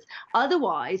influencers.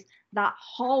 Otherwise, that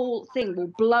whole thing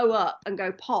will blow up and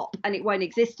go pop, and it won't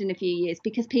exist in a few years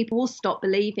because people will stop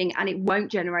believing, and it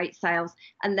won't generate sales,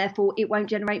 and therefore it won't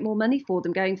generate more money for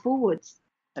them going forwards.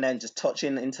 And then just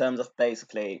touching in terms of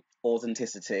basically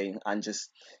authenticity and just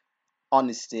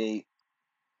honesty,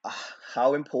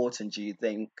 how important do you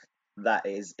think that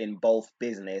is in both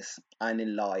business and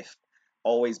in life?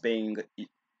 Always being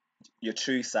your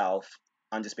true self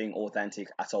and just being authentic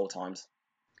at all times.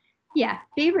 Yeah,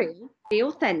 be real, be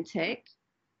authentic.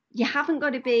 You haven't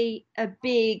got to be a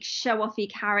big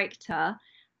show-offy character.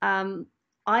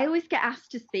 I always get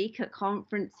asked to speak at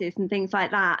conferences and things like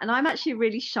that, and I'm actually a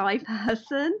really shy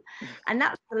person, and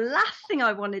that's the last thing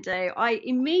I want to do. I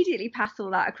immediately pass all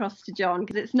that across to John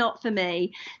because it's not for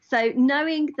me. So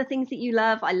knowing the things that you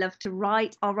love, I love to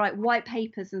write. I'll write white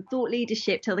papers and thought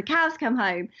leadership till the cows come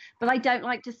home, but I don't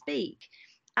like to speak.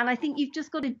 And I think you've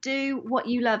just got to do what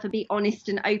you love and be honest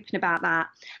and open about that.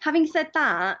 Having said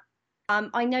that,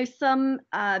 I know some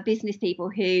business people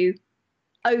who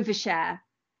overshare.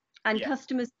 And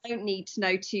customers don't need to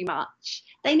know too much.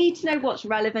 They need to know what's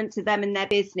relevant to them and their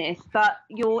business. But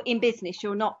you're in business,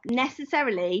 you're not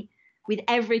necessarily with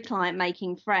every client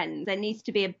making friends. There needs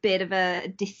to be a bit of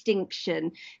a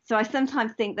distinction. So I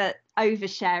sometimes think that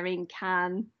oversharing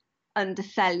can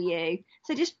undersell you.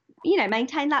 So just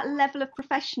maintain that level of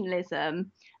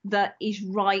professionalism that is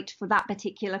right for that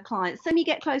particular client. Some you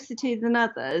get closer to than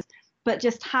others, but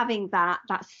just having that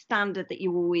standard that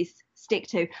you always stick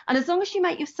to. And as long as you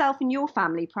make yourself and your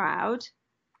family proud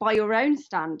by your own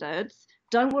standards,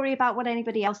 don't worry about what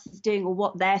anybody else is doing or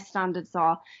what their standards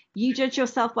are. You judge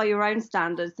yourself by your own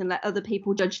standards and let other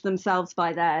people judge themselves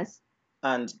by theirs.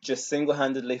 And just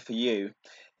single-handedly for you,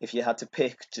 if you had to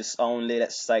pick just only,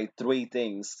 let's say, 3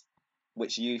 things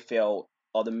which you feel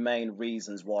are the main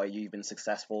reasons why you've been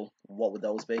successful, what would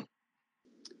those be?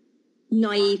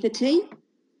 Naivety,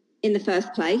 in the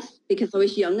first place, because I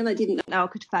was young and I didn't know I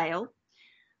could fail.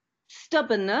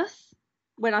 Stubbornness,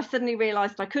 when I suddenly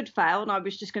realised I could fail and I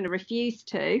was just going to refuse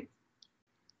to.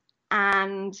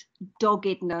 And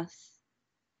doggedness.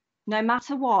 No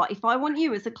matter what, if I want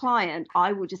you as a client,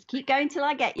 I will just keep going till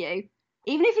I get you.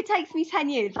 Even if it takes me 10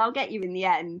 years, I'll get you in the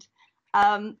end.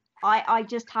 I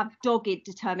just have dogged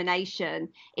determination.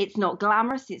 It's not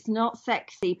glamorous, it's not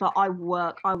sexy, but I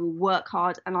will work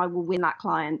hard and I will win that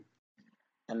client.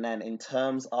 And then in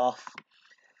terms of,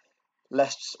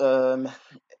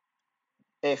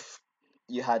 if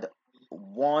you had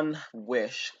one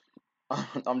wish,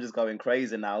 I'm just going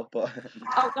crazy now, but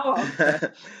oh, go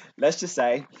on. Let's just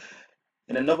say,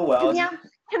 in another world.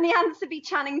 Can the answer be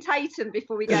Channing Tatum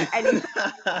before we go any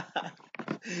further?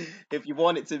 If you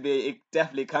want it to be, it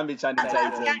definitely can be Channing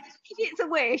Tatum. If it's a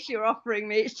wish you're offering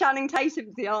me, it's Channing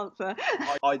Tatum's the answer.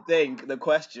 I think the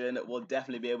question will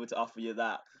definitely be able to offer you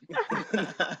that.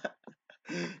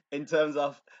 In terms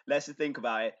of, let's just think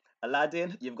about it.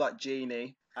 Aladdin, you've got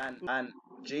Genie, and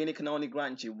Genie can only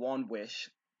grant you one wish.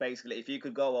 Basically, if you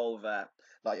could go over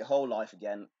like your whole life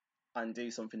again and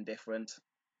do something different,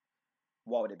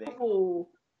 what would it be? Oh.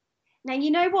 Now,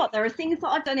 you know what? There are things that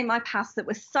I've done in my past that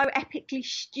were so epically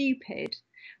stupid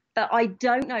that I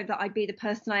don't know that I'd be the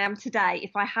person I am today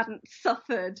if I hadn't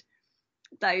suffered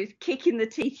those kick in the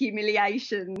teeth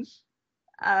humiliations.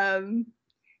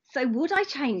 So would I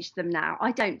change them now?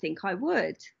 I don't think I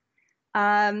would.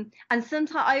 And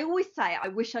sometimes I always say I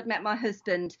wish I'd met my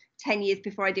husband 10 years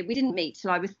before I did. We didn't meet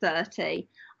till I was 30.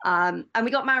 And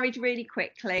we got married really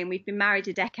quickly, and we've been married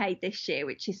a decade this year,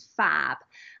 which is fab.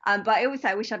 But I always say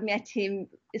I wish I'd met him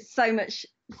so much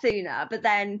sooner, but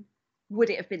then would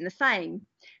it have been the same?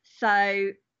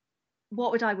 So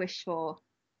what would I wish for?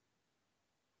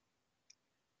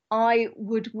 I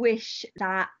would wish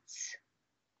that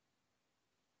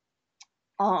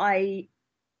I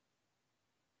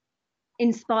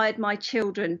inspired my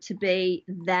children to be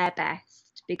their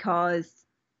best, because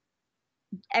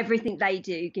everything they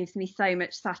do gives me so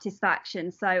much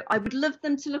satisfaction. So I would love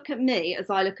them to look at me as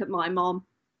I look at my mom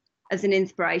as an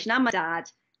inspiration, and my dad,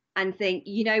 and think,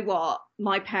 you know what,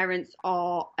 my parents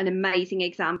are an amazing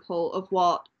example of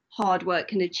what hard work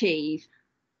can achieve.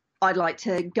 I'd like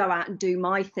to go out and do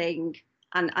my thing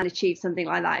and achieve something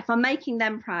like that. If I'm making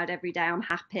them proud every day, I'm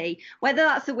happy, whether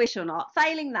that's a wish or not.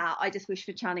 Failing that, I just wish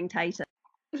for Channing Tatum.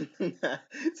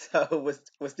 So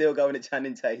we're still going to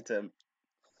Channing Tatum.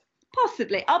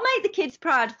 Possibly. I'll make the kids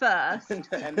proud first.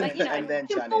 and but, you know, and then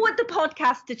can forward the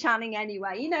podcast to Channing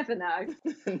anyway. You never know.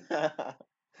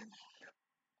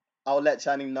 I'll let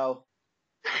Channing know.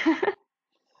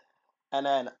 And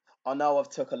then I know I've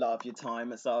took a lot of your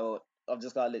time, so I've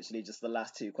just got literally just the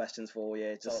last 2 questions for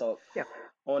you. I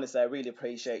want to say I really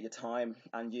appreciate your time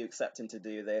and you accepting to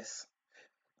do this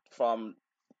from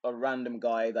a random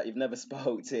guy that you've never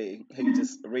spoke to, who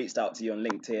just reached out to you on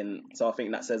LinkedIn. So I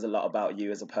think that says a lot about you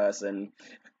as a person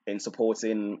in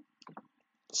supporting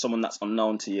someone that's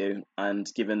unknown to you and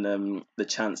giving them the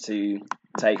chance to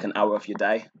take an hour of your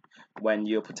day when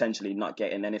you're potentially not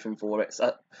getting anything for it.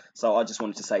 So I just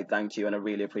wanted to say thank you, and I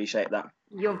really appreciate that.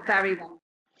 You're very welcome.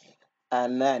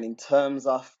 And then in terms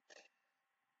of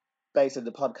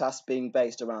basically the podcast being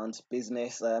based around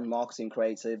business and marketing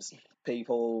creatives,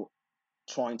 people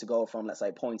trying to go from, let's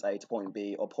say, point A to point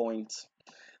B, or point,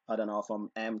 I don't know, from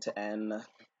M to N,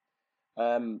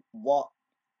 what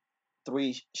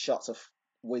 3 shots of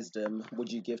wisdom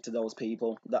would you give to those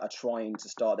people that are trying to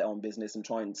start their own business and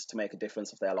trying to make a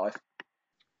difference of their life?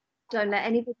 Don't let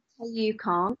anybody tell you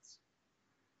can't,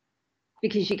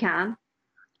 because you can.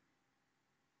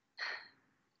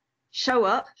 Show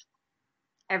up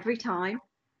every time.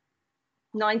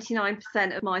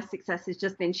 99% of my success has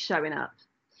just been showing up.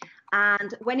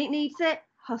 And when it needs it,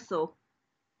 hustle.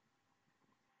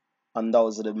 And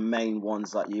those are the main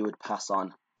ones that you would pass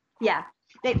on. Yeah,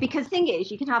 because the thing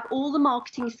is, you can have all the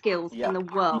marketing skills in the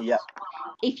world. Yeah.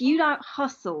 If you don't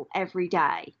hustle every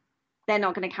day, they're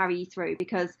not going to carry you through,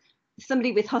 because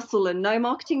somebody with hustle and no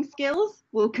marketing skills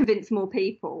will convince more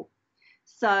people.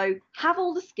 So have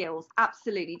all the skills,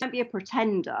 absolutely. Don't be a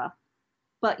pretender,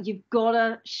 but you've got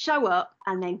to show up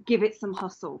and then give it some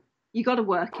hustle. You got to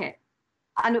work it.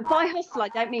 And by hustle, I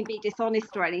don't mean be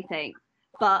dishonest or anything,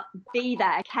 but be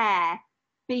there, care,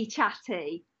 be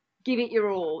chatty, give it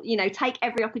your all. You know, take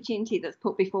every opportunity that's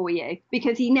put before you,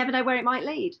 because you never know where it might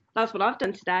lead. That's what I've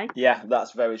done today. Yeah,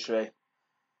 that's very true.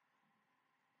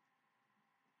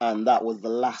 And that was the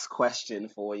last question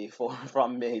for you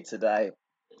from me today.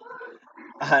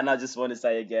 And I just want to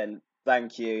say again,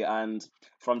 thank you. And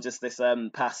from just this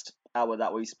past hour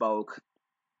that we spoke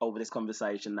over this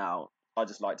conversation now, I'd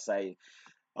just like to say,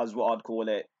 as what I'd call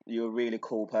it, you're a really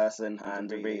cool person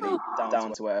and a really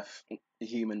down to earth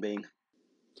human being.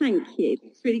 Thank you.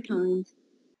 It's really kind.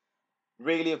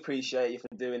 Really appreciate you for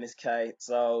doing this, Kate.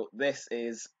 So this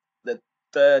is the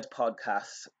third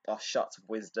podcast of Shots of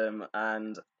Wisdom,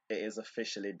 and it is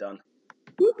officially done.